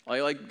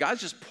 Like God's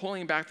just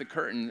pulling back the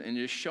curtain and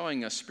just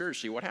showing us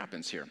spiritually what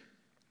happens here.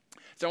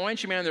 So I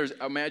want you,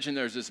 imagine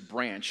there's this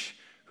branch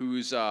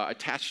who's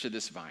attached to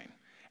this vine.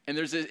 And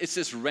it's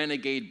this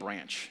renegade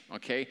branch,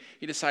 okay?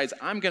 He decides,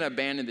 I'm going to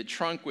abandon the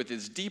trunk with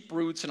its deep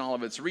roots and all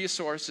of its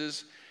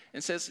resources.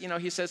 And says,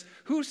 he says,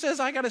 who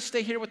says I got to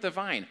stay here with the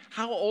vine?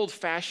 How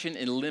old-fashioned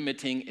and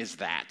limiting is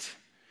that?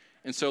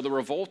 And so the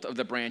revolt of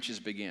the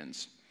branches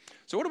begins.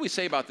 So what do we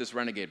say about this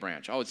renegade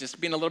branch? Oh, it's just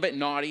being a little bit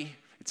naughty.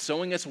 It's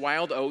sowing its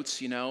wild oats,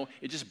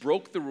 It just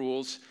broke the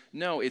rules.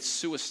 No, it's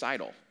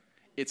suicidal.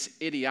 It's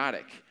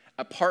idiotic.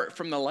 Apart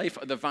from the life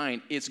of the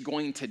vine, it's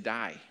going to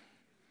die.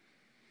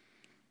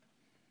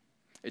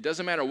 It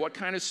doesn't matter what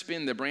kind of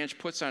spin the branch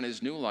puts on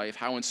his new life,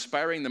 how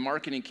inspiring the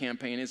marketing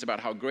campaign is about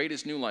how great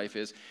his new life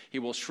is, he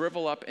will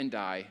shrivel up and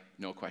die,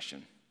 no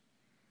question.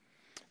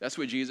 That's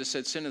what Jesus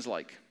said sin is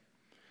like.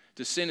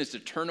 To sin is to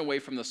turn away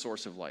from the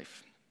source of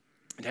life,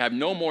 and to have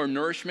no more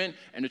nourishment,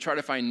 and to try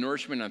to find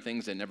nourishment on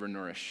things that never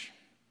nourish.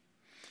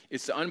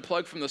 It's to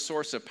unplug from the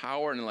source of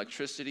power and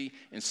electricity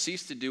and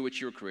cease to do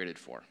what you were created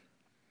for.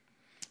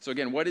 So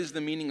again, what is the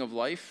meaning of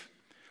life?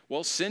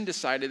 Well, sin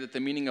decided that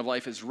the meaning of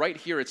life is right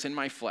here. It's in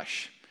my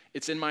flesh.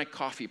 It's in my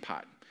coffee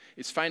pot.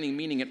 It's finding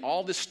meaning in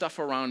all this stuff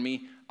around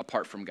me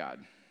apart from God.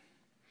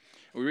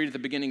 We read at the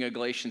beginning of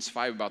Galatians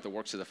 5 about the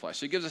works of the flesh.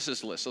 So he gives us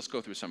this list. Let's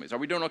go through some of these. Are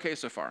we doing okay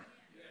so far?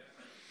 Yes.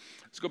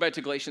 Let's go back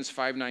to Galatians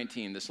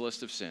 5:19, this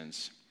list of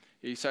sins.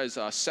 He says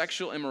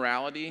sexual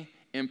immorality,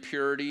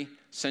 impurity,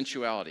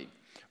 sensuality.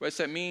 What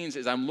that means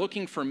is I'm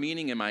looking for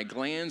meaning in my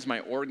glands,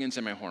 my organs,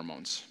 and my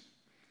hormones.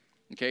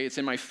 Okay, it's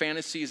in my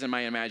fantasies and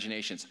my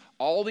imaginations.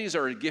 All these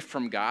are a gift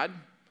from God,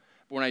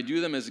 but when I do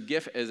them as a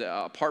gift,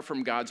 apart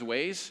from God's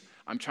ways,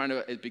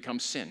 it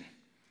becomes sin,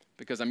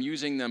 because I'm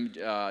using them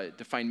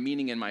to find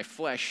meaning in my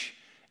flesh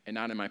and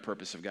not in my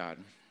purpose of God.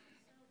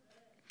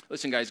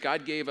 Listen, guys,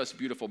 God gave us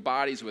beautiful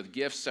bodies with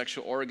gifts,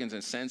 sexual organs,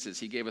 and senses.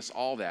 He gave us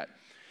all that.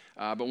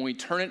 But when we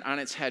turn it on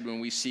its head,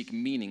 when we seek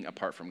meaning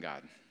apart from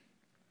God.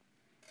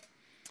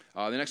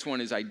 The next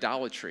one is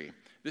idolatry.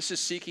 This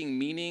is seeking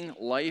meaning,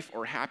 life,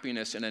 or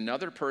happiness in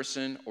another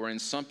person or in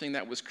something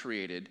that was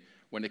created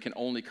when it can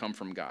only come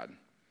from God.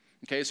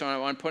 Okay, so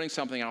I'm putting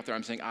something out there.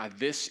 I'm saying,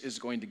 this is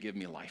going to give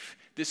me life.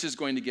 This is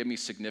going to give me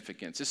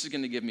significance. This is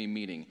going to give me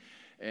meaning.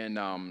 And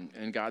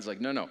God's like,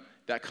 no,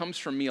 that comes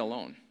from me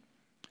alone.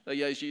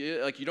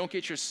 You don't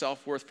get your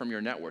self-worth from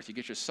your net worth. You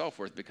get your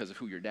self-worth because of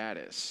who your dad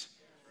is,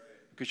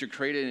 because you're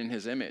created in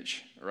his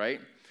image,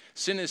 right?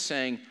 Sin is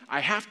saying,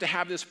 I have to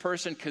have this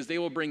person because they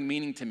will bring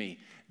meaning to me.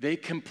 They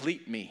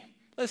complete me.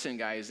 Listen,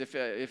 guys,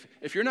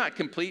 if you're not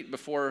complete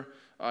before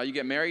you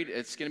get married,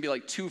 it's going to be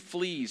like two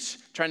fleas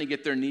trying to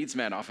get their needs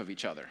met off of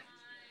each other.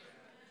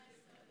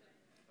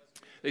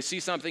 They see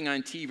something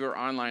on TV or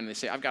online, and they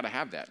say, I've got to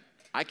have that.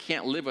 I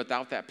can't live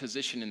without that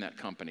position in that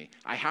company.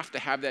 I have to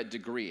have that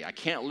degree. I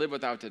can't live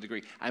without that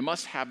degree. I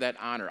must have that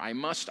honor. I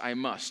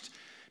must.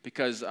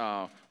 Because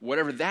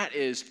whatever that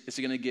is, it's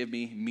going to give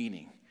me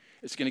meaning.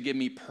 It's going to give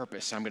me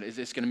purpose.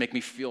 It's going to make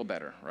me feel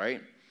better, right?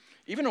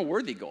 Even a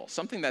worthy goal,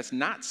 something that's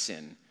not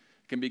sin,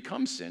 can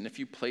become sin if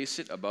you place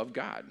it above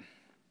God.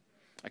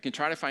 I can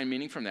try to find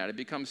meaning from that. It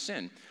becomes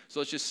sin. So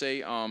let's just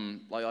say,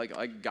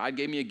 like God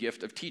gave me a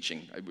gift of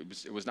teaching.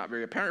 It was not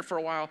very apparent for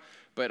a while,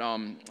 but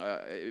I'm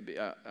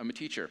a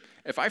teacher.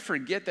 If I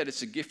forget that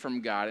it's a gift from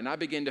God and I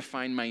begin to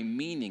find my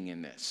meaning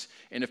in this,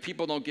 and if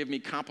people don't give me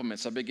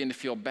compliments, I begin to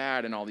feel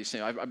bad and all these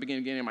things. I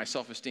begin getting my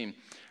self-esteem.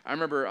 I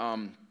remember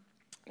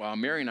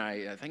Mary and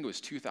I think it was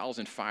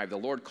 2005, the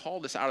Lord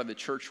called us out of the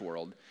church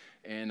world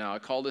and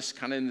called us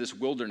kind of in this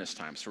wilderness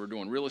time. So we're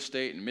doing real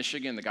estate in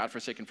Michigan, the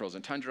godforsaken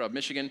frozen tundra of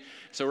Michigan.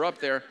 So we're up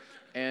there,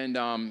 And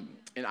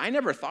I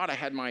never thought I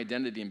had my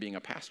identity in being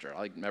a pastor.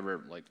 I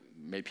never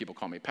made people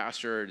call me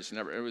pastor.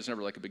 It was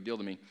never like a big deal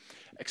to me,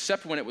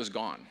 except when it was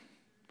gone.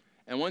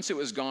 And once it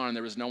was gone,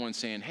 there was no one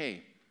saying,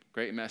 "Hey,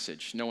 great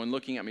message." No one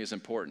looking at me as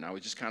important. I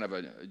was just kind of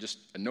a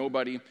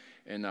nobody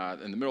in the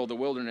middle of the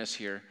wilderness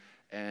here.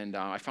 And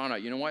I found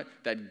out, you know what?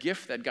 That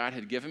gift that God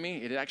had given me,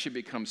 it had actually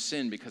become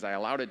sin because I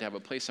allowed it to have a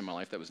place in my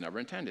life that was never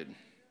intended.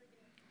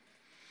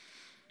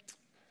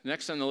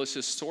 Next on the list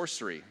is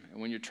sorcery,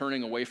 when you're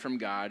turning away from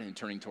God and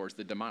turning towards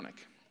the demonic.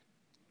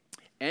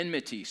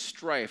 Enmity,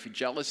 strife,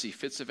 jealousy,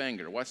 fits of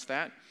anger. What's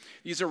that?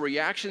 These are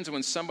reactions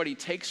when somebody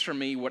takes from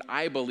me what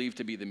I believe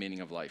to be the meaning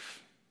of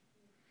life.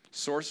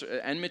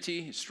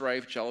 Enmity,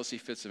 strife, jealousy,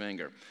 fits of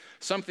anger.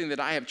 Something that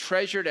I have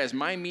treasured as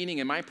my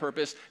meaning and my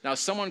purpose. Now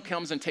someone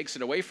comes and takes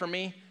it away from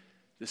me.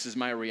 This is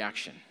my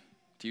reaction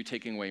to you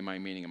taking away my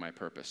meaning and my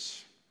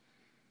purpose.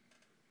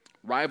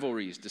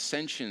 Rivalries,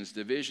 dissensions,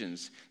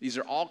 divisions. These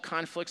are all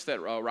conflicts that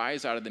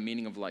arise out of the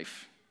meaning of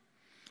life.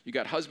 You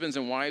got husbands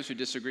and wives who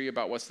disagree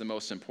about what's the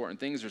most important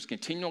things. There's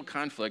continual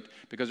conflict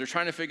because they're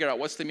trying to figure out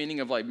what's the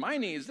meaning of life. My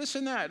needs, this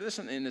and that,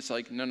 and it's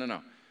like, no.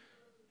 You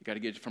got to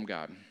get it from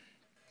God.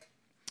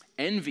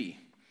 Envy.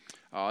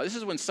 This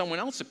is when someone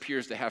else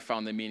appears to have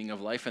found the meaning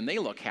of life and they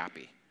look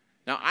happy.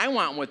 Now, I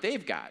want what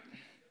they've got.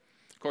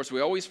 Of course,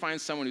 we always find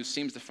someone who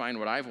seems to find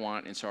what I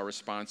want, and so our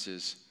response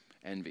is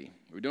envy.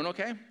 Are we doing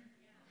okay?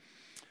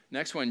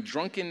 Next one,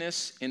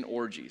 drunkenness and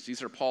orgies.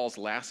 These are Paul's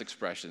last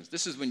expressions.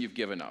 This is when you've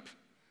given up.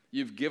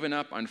 You've given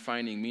up on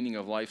finding meaning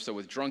of life. So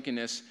with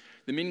drunkenness,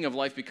 the meaning of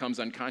life becomes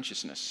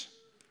unconsciousness.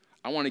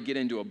 I want to get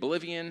into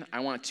oblivion.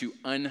 I want to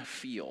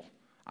unfeel.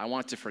 I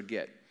want to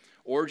forget.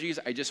 Orgies,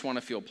 I just want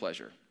to feel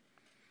pleasure.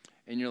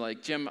 And you're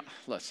like, Jim,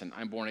 listen,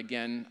 I'm born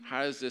again.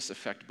 How does this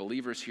affect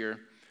believers here?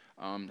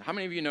 How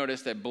many of you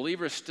notice that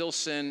believers still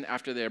sin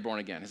after they're born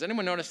again? Has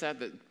anyone noticed that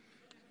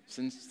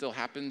sin still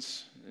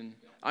happens?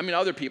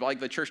 Other people, like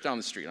the church down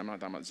the street. I'm not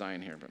talking about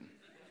Zion here. But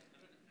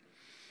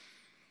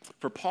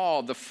for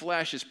Paul, the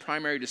flesh is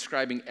primarily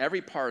describing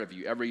every part of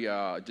you, every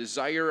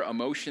desire,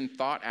 emotion,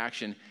 thought,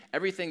 action,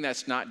 everything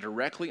that's not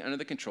directly under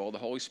the control of the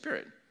Holy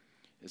Spirit.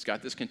 It's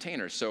got this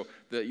container. So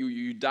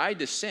you died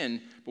to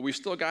sin, but we've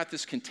still got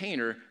this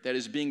container that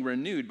is being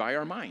renewed by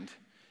our mind.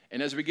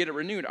 And as we get it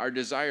renewed, our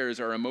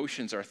desires, our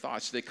emotions, our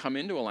thoughts, they come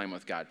into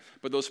alignment with God.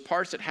 But those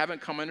parts that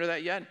haven't come under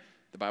that yet,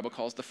 the Bible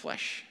calls the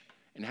flesh,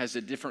 and has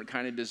a different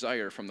kind of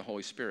desire from the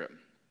Holy Spirit.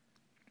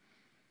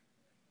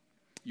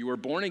 You were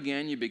born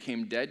again, you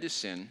became dead to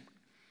sin.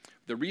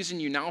 The reason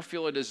you now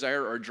feel a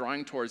desire or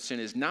drawing towards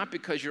sin is not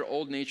because your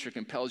old nature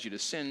compels you to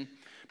sin,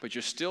 but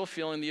you're still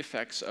feeling the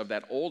effects of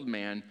that old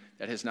man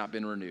that has not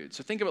been renewed.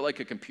 So think of it like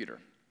a computer,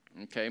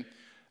 okay?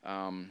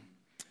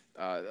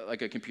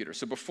 Like a computer.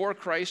 So before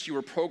Christ, you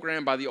were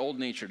programmed by the old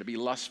nature to be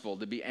lustful,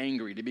 to be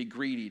angry, to be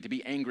greedy, to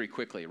be angry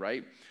quickly,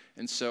 right?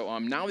 And so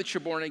now that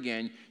you're born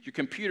again, your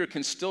computer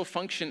can still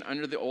function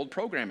under the old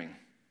programming,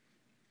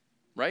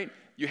 right?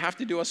 You have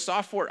to do a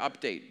software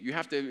update. You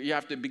have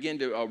to begin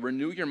to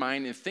renew your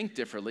mind and think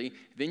differently.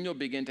 Then you'll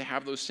begin to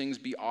have those things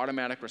be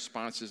automatic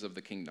responses of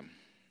the kingdom.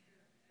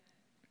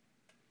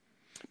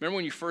 Remember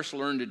when you first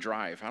learned to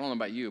drive? I don't know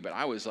about you, but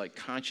I was like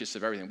conscious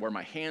of everything, where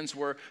my hands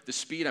were, the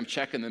speed. I'm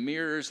checking the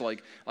mirrors,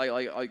 like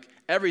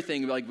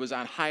everything was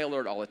on high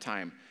alert all the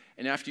time.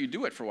 And after you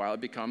do it for a while,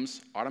 it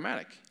becomes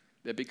automatic.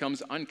 It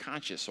becomes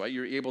unconscious, right?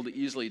 You're able to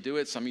easily do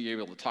it. Some of you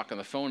are able to talk on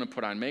the phone and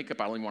put on makeup.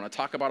 I don't even want to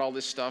talk about all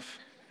this stuff.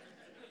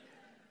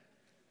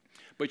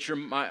 But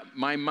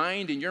my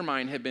mind and your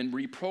mind have been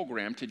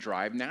reprogrammed to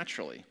drive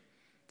naturally,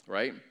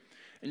 right?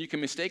 And you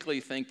can mistakenly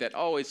think that,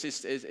 it's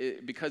just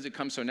because it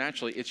comes so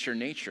naturally, it's your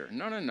nature.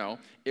 No.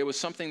 It was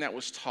something that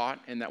was taught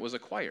and that was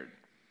acquired.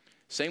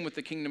 Same with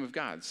the kingdom of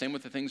God. Same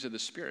with the things of the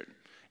Spirit.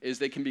 Is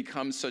they can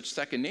become such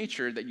second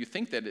nature that you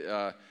think that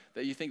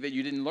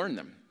you didn't learn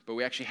them. But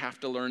we actually have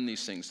to learn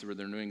these things through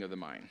the renewing of the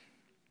mind.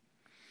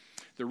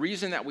 The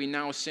reason that we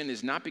now sin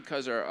is not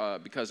because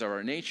of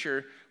our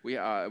nature,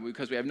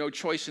 because we have no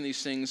choice in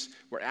these things.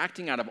 We're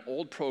acting out of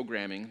old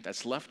programming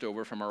that's left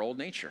over from our old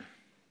nature.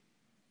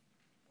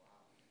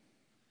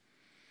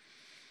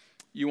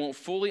 You won't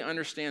fully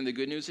understand the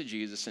good news of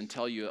Jesus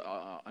until you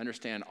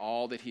understand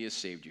all that he has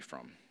saved you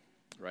from,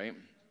 right?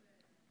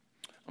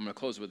 I'm going to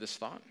close with this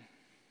thought.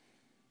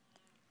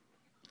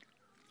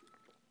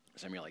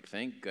 Some of you are like,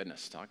 thank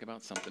goodness, talk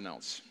about something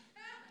else.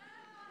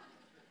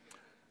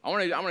 I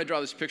want to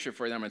draw this picture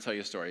for you, then I'm going to tell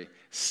you a story.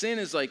 Sin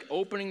is like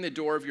opening the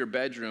door of your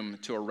bedroom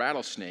to a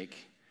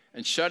rattlesnake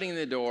and shutting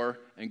the door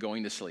and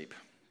going to sleep.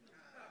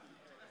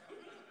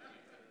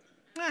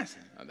 That's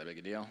not that big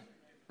a deal,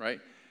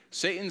 right?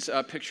 Satan's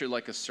pictured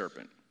like a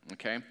serpent,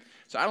 okay?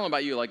 So I don't know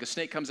about you, like a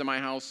snake comes in my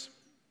house,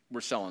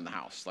 we're selling the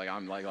house. Like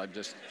I'm like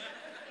just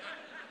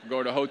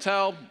go to a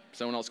hotel,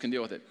 someone else can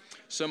deal with it.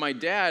 So my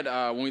dad,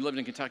 when we lived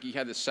in Kentucky, he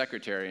had this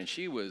secretary, and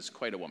she was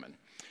quite a woman.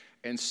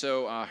 And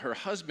so her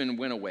husband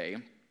went away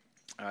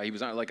He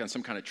was on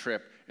some kind of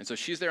trip, and so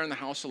she's there in the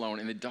house alone,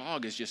 and the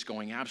dog is just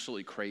going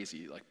absolutely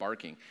crazy, like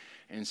barking.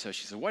 And so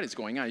she said, "What is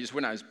going on?" He just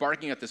went out. I was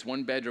barking at this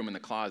one bedroom in the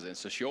closet. And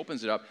so she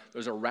opens it up.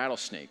 There's a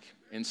rattlesnake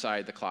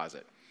inside the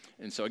closet.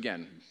 And so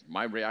again,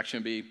 my reaction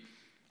would be,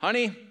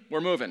 "Honey,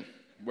 we're moving.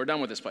 We're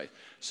done with this place."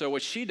 So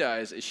what she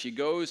does is she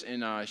goes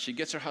and she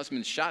gets her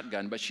husband's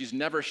shotgun, but she's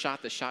never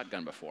shot the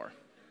shotgun before.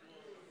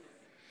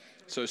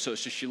 So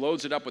she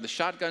loads it up with the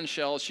shotgun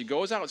shells. She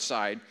goes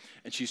outside,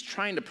 and she's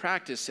trying to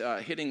practice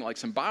hitting like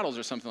some bottles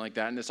or something like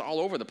that, and it's all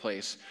over the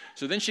place.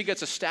 So then she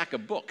gets a stack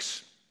of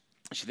books.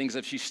 She thinks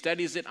if she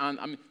studies it on,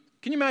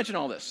 can you imagine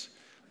all this?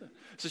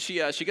 So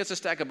she gets a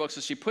stack of books, so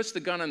she puts the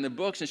gun on the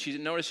books, and she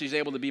notices she's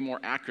able to be more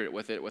accurate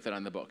with it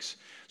on the books.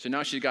 So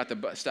now she's got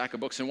the stack of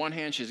books in one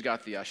hand, she's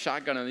got the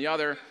shotgun in the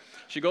other.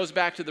 She goes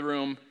back to the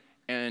room,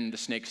 and the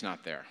snake's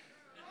not there.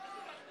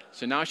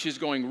 So now she's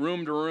going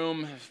room to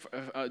room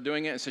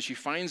doing it, and so she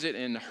finds it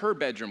in her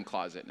bedroom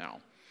closet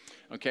now.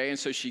 Okay, and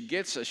so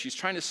she's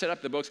trying to set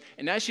up the books,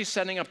 and as she's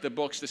setting up the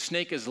books, the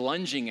snake is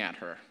lunging at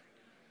her.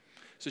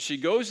 So she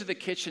goes to the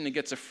kitchen and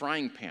gets a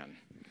frying pan.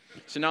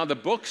 So now the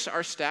books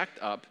are stacked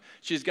up.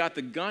 She's got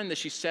the gun that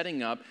she's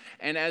setting up,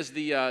 and as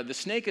the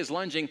snake is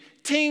lunging,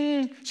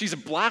 ting! She's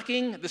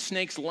blocking the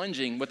snake's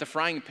lunging with the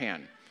frying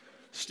pan.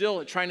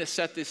 Still trying to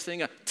set this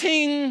thing up.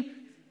 Ting!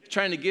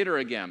 Trying to get her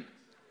again.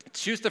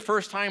 Shoots the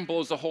first time,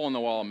 blows a hole in the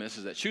wall, and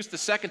misses it. Shoots the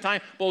second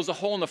time, blows a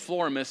hole in the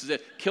floor, and misses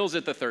it. Kills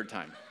it the third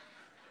time.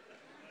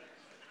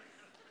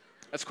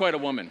 That's quite a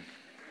woman.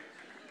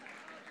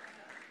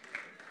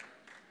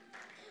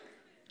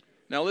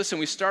 Now listen,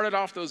 we started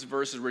off those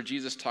verses where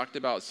Jesus talked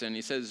about sin.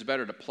 He says it's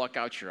better to pluck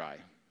out your eye,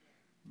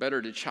 better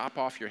to chop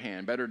off your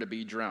hand, better to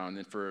be drowned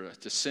than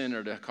to sin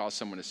or to cause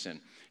someone to sin.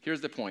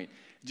 Here's the point.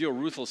 Deal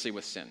ruthlessly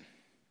with sin.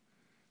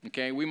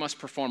 Okay, we must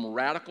perform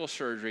radical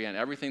surgery on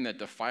everything that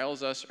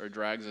defiles us or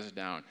drags us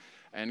down.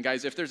 And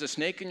guys, if there's a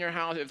snake in your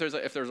house, if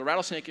there's a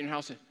rattlesnake in your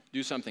house,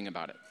 do something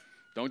about it.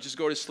 Don't just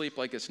go to sleep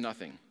like it's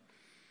nothing.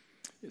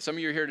 Some of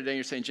you are here today and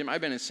you're saying, "Jim, I've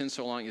been in sin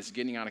so long, it's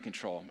getting out of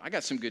control." I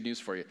got some good news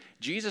for you.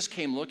 Jesus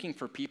came looking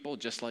for people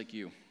just like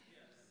you.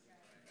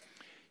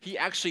 He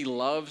actually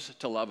loves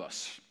to love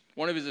us.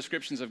 One of his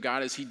descriptions of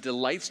God is he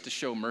delights to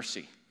show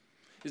mercy.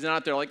 He's not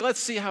out there like, "Let's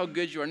see how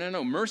good you are."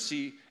 No,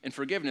 mercy and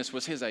forgiveness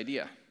was his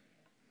idea.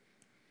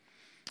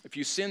 If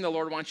you sin, the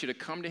Lord wants you to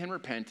come to him in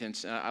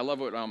repentance. I love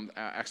what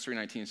Acts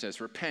 3:19 says,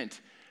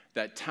 "Repent,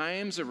 that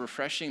times of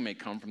refreshing may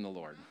come from the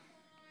Lord."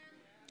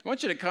 I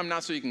want you to come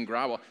not so you can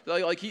grovel.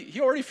 Like he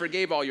already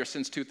forgave all your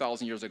sins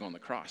 2,000 years ago on the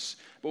cross.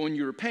 But when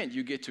you repent,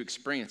 you get to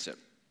experience it.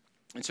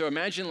 And so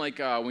imagine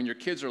when your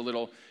kids are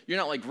little, you're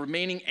not like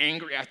remaining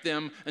angry at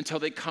them until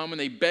they come and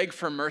they beg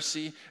for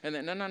mercy. And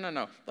then,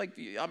 no. Like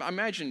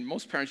imagine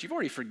most parents, you've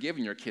already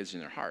forgiven your kids in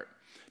their heart.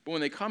 But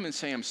when they come and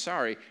say, "I'm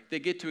sorry," they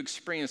get to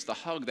experience the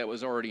hug that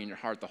was already in your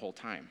heart the whole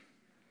time.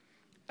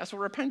 That's what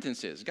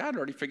repentance is. God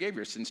already forgave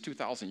your sins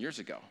 2,000 years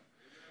ago.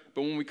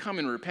 But when we come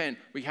and repent,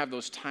 we have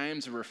those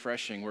times of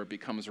refreshing where it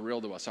becomes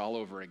real to us all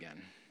over again.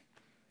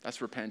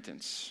 That's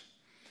repentance.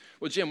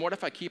 Well, Jim, what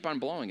if I keep on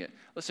blowing it?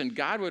 Listen,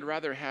 God would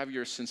rather have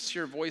your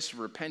sincere voice of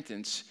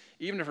repentance,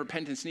 even if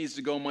repentance needs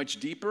to go much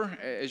deeper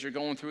as you're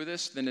going through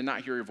this, than to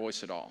not hear your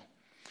voice at all.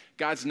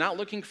 God's not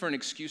looking for an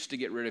excuse to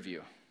get rid of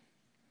you.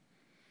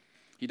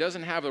 He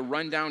doesn't have a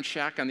rundown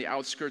shack on the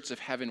outskirts of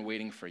heaven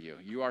waiting for you.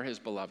 You are his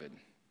beloved.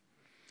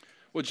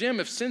 Well, Jim,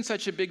 if sin's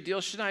such a big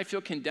deal, shouldn't I feel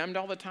condemned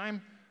all the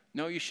time?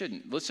 No, you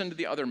shouldn't. Listen to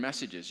the other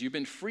messages. You've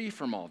been free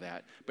from all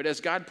that. But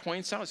as God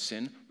points out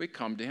sin, we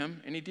come to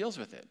him and he deals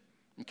with it.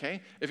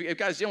 Okay? If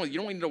God's dealing with it, you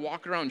don't need to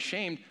walk around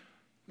shamed.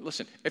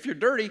 Listen, if you're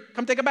dirty,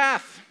 come take a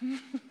bath.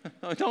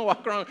 Don't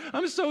walk around,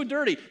 "I'm so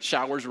dirty."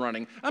 Shower's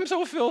running. "I'm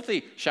so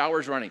filthy."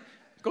 Shower's running.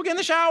 Go get in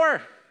the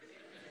shower.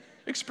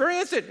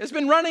 Experience it. It's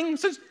been running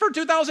for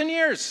 2,000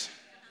 years.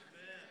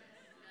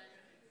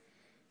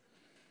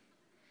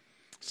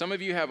 Some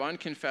of you have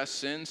unconfessed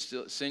sin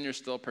you're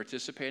still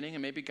participating,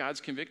 and maybe God's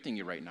convicting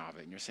you right now of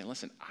it. And you're saying,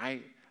 "Listen, I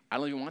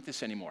don't even want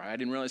this anymore. I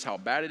didn't realize how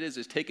bad it is.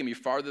 It's taking me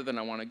farther than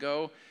I want to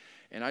go."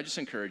 And I just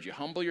encourage you,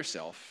 humble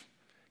yourself,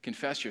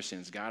 confess your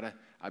sins. "God,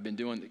 I've been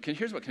doing."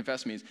 Here's what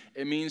confess means.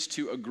 It means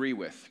to agree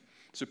with.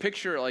 So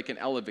picture like an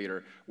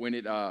elevator when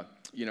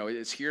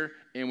it's here,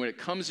 and when it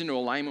comes into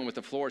alignment with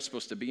the floor it's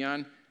supposed to be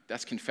on,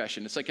 that's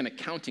confession. It's like an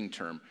accounting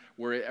term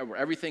where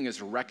everything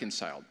is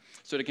reconciled.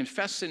 So to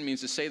confess sin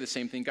means to say the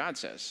same thing God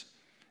says.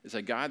 It's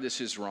like, "God,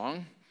 this is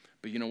wrong,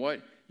 but you know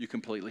what? You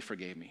completely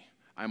forgave me.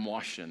 I'm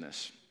washed in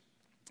this."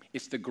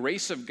 It's the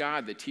grace of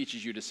God that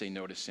teaches you to say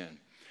no to sin.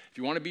 If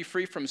you want to be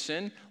free from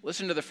sin,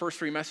 listen to the first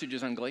 3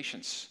 messages on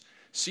Galatians.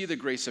 See the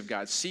grace of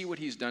God. See what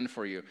he's done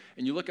for you.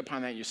 And you look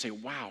upon that and you say,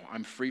 "Wow,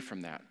 I'm free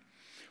from that."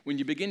 When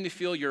you begin to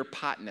feel your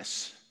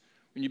potness,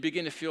 when you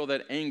begin to feel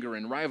that anger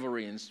and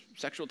rivalry and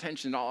sexual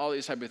tension and all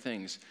these type of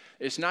things,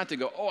 it's not to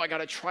go, "Oh, I got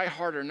to try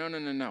harder."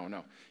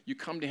 No. You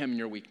come to him in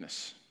your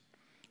weakness.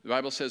 The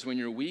Bible says when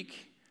you're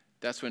weak,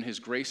 that's when his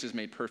grace is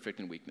made perfect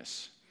in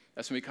weakness.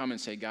 That's when we come and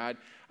say, "God,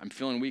 I'm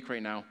feeling weak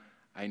right now.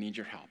 I need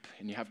your help."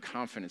 And you have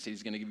confidence that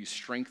he's going to give you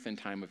strength in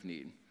time of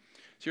need.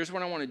 So here's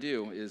what I want to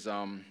do is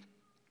I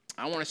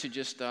want us to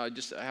just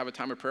have a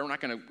time of prayer. We're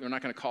not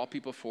going to call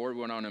people forward.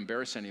 We don't want to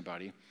embarrass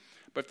anybody.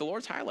 But if the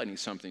Lord's highlighting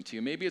something to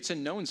you, maybe it's a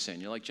known sin.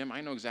 You're like, Jim,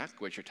 I know exactly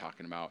what you're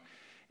talking about.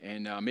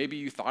 And maybe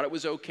you thought it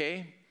was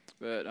okay,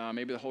 but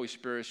maybe the Holy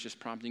Spirit's just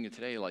prompting you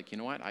today, like, you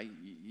know what,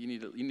 you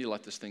need to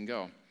let this thing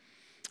go.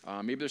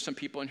 Maybe there's some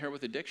people in here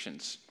with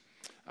addictions.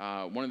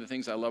 One of the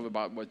things I love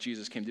about what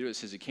Jesus came to do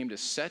is he came to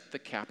set the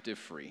captive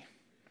free.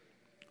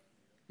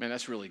 Man,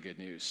 that's really good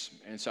news.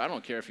 And so I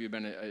don't care if you've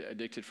been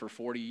addicted for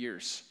 40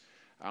 years.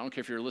 I don't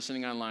care if you're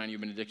listening online, you've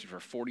been addicted for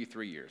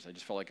 43 years. I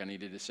just felt like I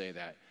needed to say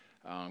that.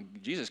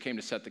 Jesus came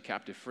to set the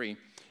captive free.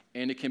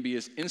 And it can be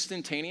as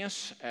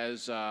instantaneous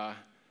as the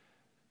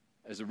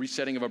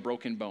resetting of a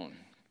broken bone,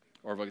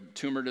 or of a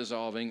tumor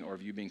dissolving, or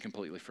of you being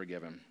completely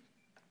forgiven.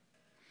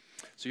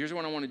 So here's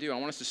what I want to do. I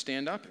want us to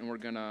stand up, and we're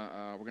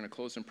gonna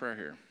close in prayer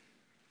here.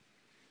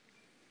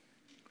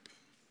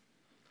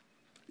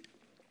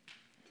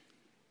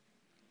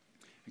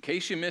 In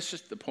case you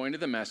missed the point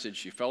of the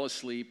message, you fell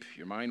asleep,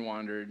 your mind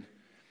wandered,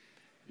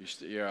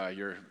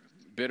 you're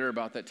bitter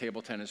about that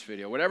table tennis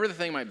video, whatever the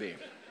thing might be.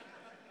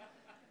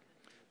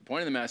 The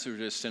point of the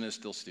message is sin is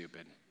still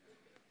stupid.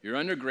 You're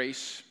under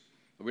grace.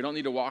 We don't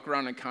need to walk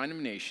around in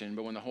condemnation,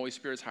 but when the Holy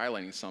Spirit's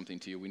highlighting something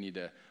to you, we need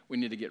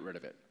to get rid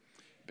of it,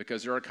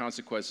 because there are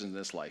consequences in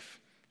this life.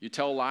 You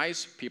tell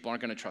lies, people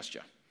aren't going to trust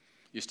you.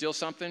 You steal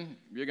something,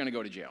 you're going to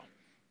go to jail.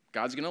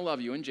 God's going to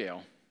love you in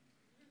jail.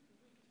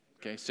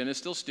 Okay, sin is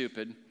still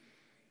stupid,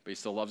 but he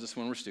still loves us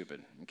when we're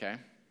stupid, okay?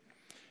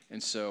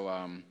 And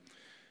so,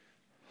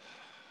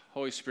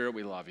 Holy Spirit,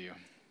 we love you.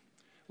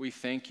 We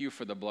thank you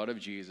for the blood of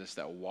Jesus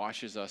that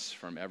washes us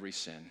from every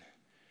sin.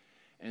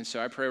 And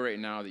so I pray right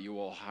now that you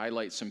will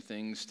highlight some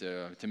things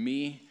to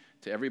me,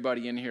 to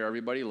everybody in here,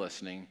 everybody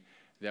listening,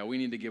 that we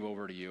need to give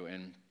over to you.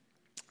 And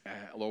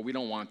Lord, we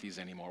don't want these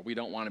anymore. We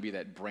don't want to be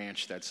that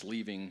branch that's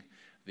leaving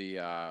the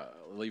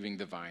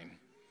vine.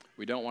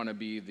 We don't want to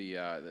be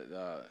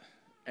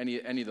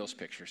any of those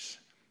pictures.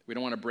 We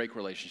don't want to break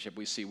relationship.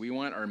 We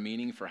want our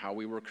meaning for how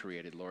we were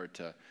created, Lord,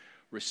 to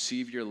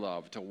receive your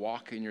love, to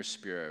walk in your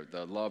spirit,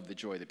 the love, the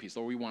joy, the peace.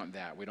 Lord, we want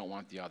that. We don't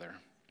want the other.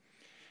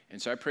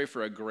 And so I pray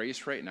for a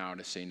grace right now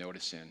to say no to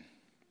sin.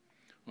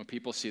 When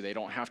people see they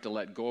don't have to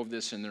let go of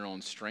this in their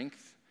own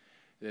strength,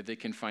 that they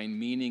can find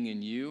meaning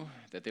in you,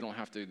 that they don't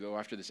have to go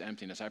after this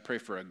emptiness. I pray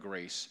for a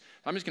grace.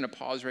 I'm just going to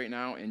pause right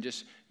now and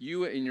just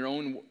you in your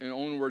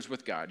own words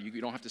with God.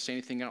 You don't have to say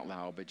anything out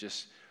loud, but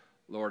just,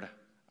 Lord,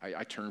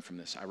 I turn from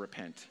this. I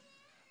repent.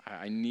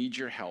 I need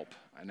your help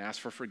and ask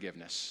for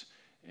forgiveness.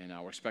 And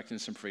we're expecting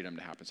some freedom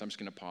to happen. So I'm just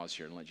going to pause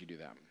here and let you do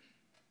that.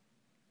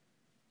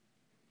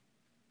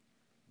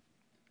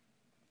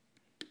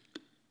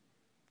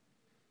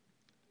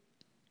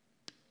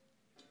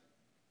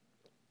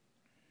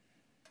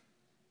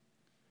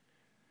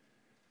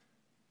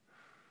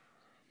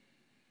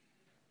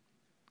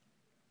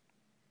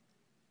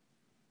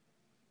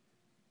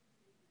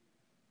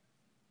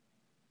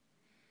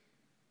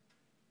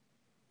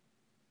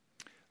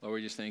 Lord,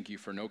 we just thank you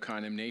for no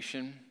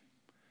condemnation,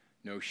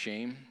 no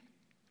shame.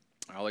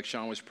 Like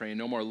Sean was praying,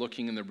 no more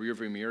looking in the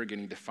rearview mirror,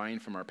 getting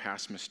defined from our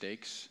past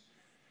mistakes.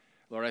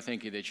 Lord, I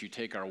thank you that you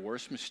take our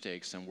worst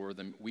mistakes and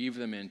weave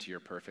them into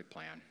your perfect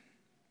plan.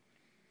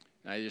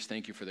 And I just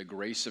thank you for the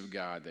grace of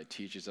God that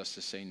teaches us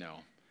to say no.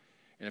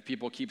 And if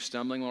people keep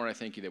stumbling, Lord, I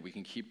thank you that we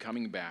can keep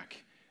coming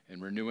back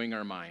and renewing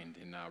our mind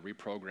and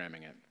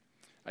reprogramming it.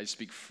 I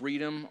speak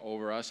freedom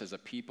over us as a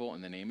people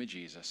in the name of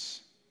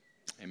Jesus.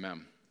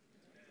 Amen.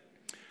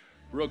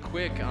 Real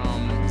quick,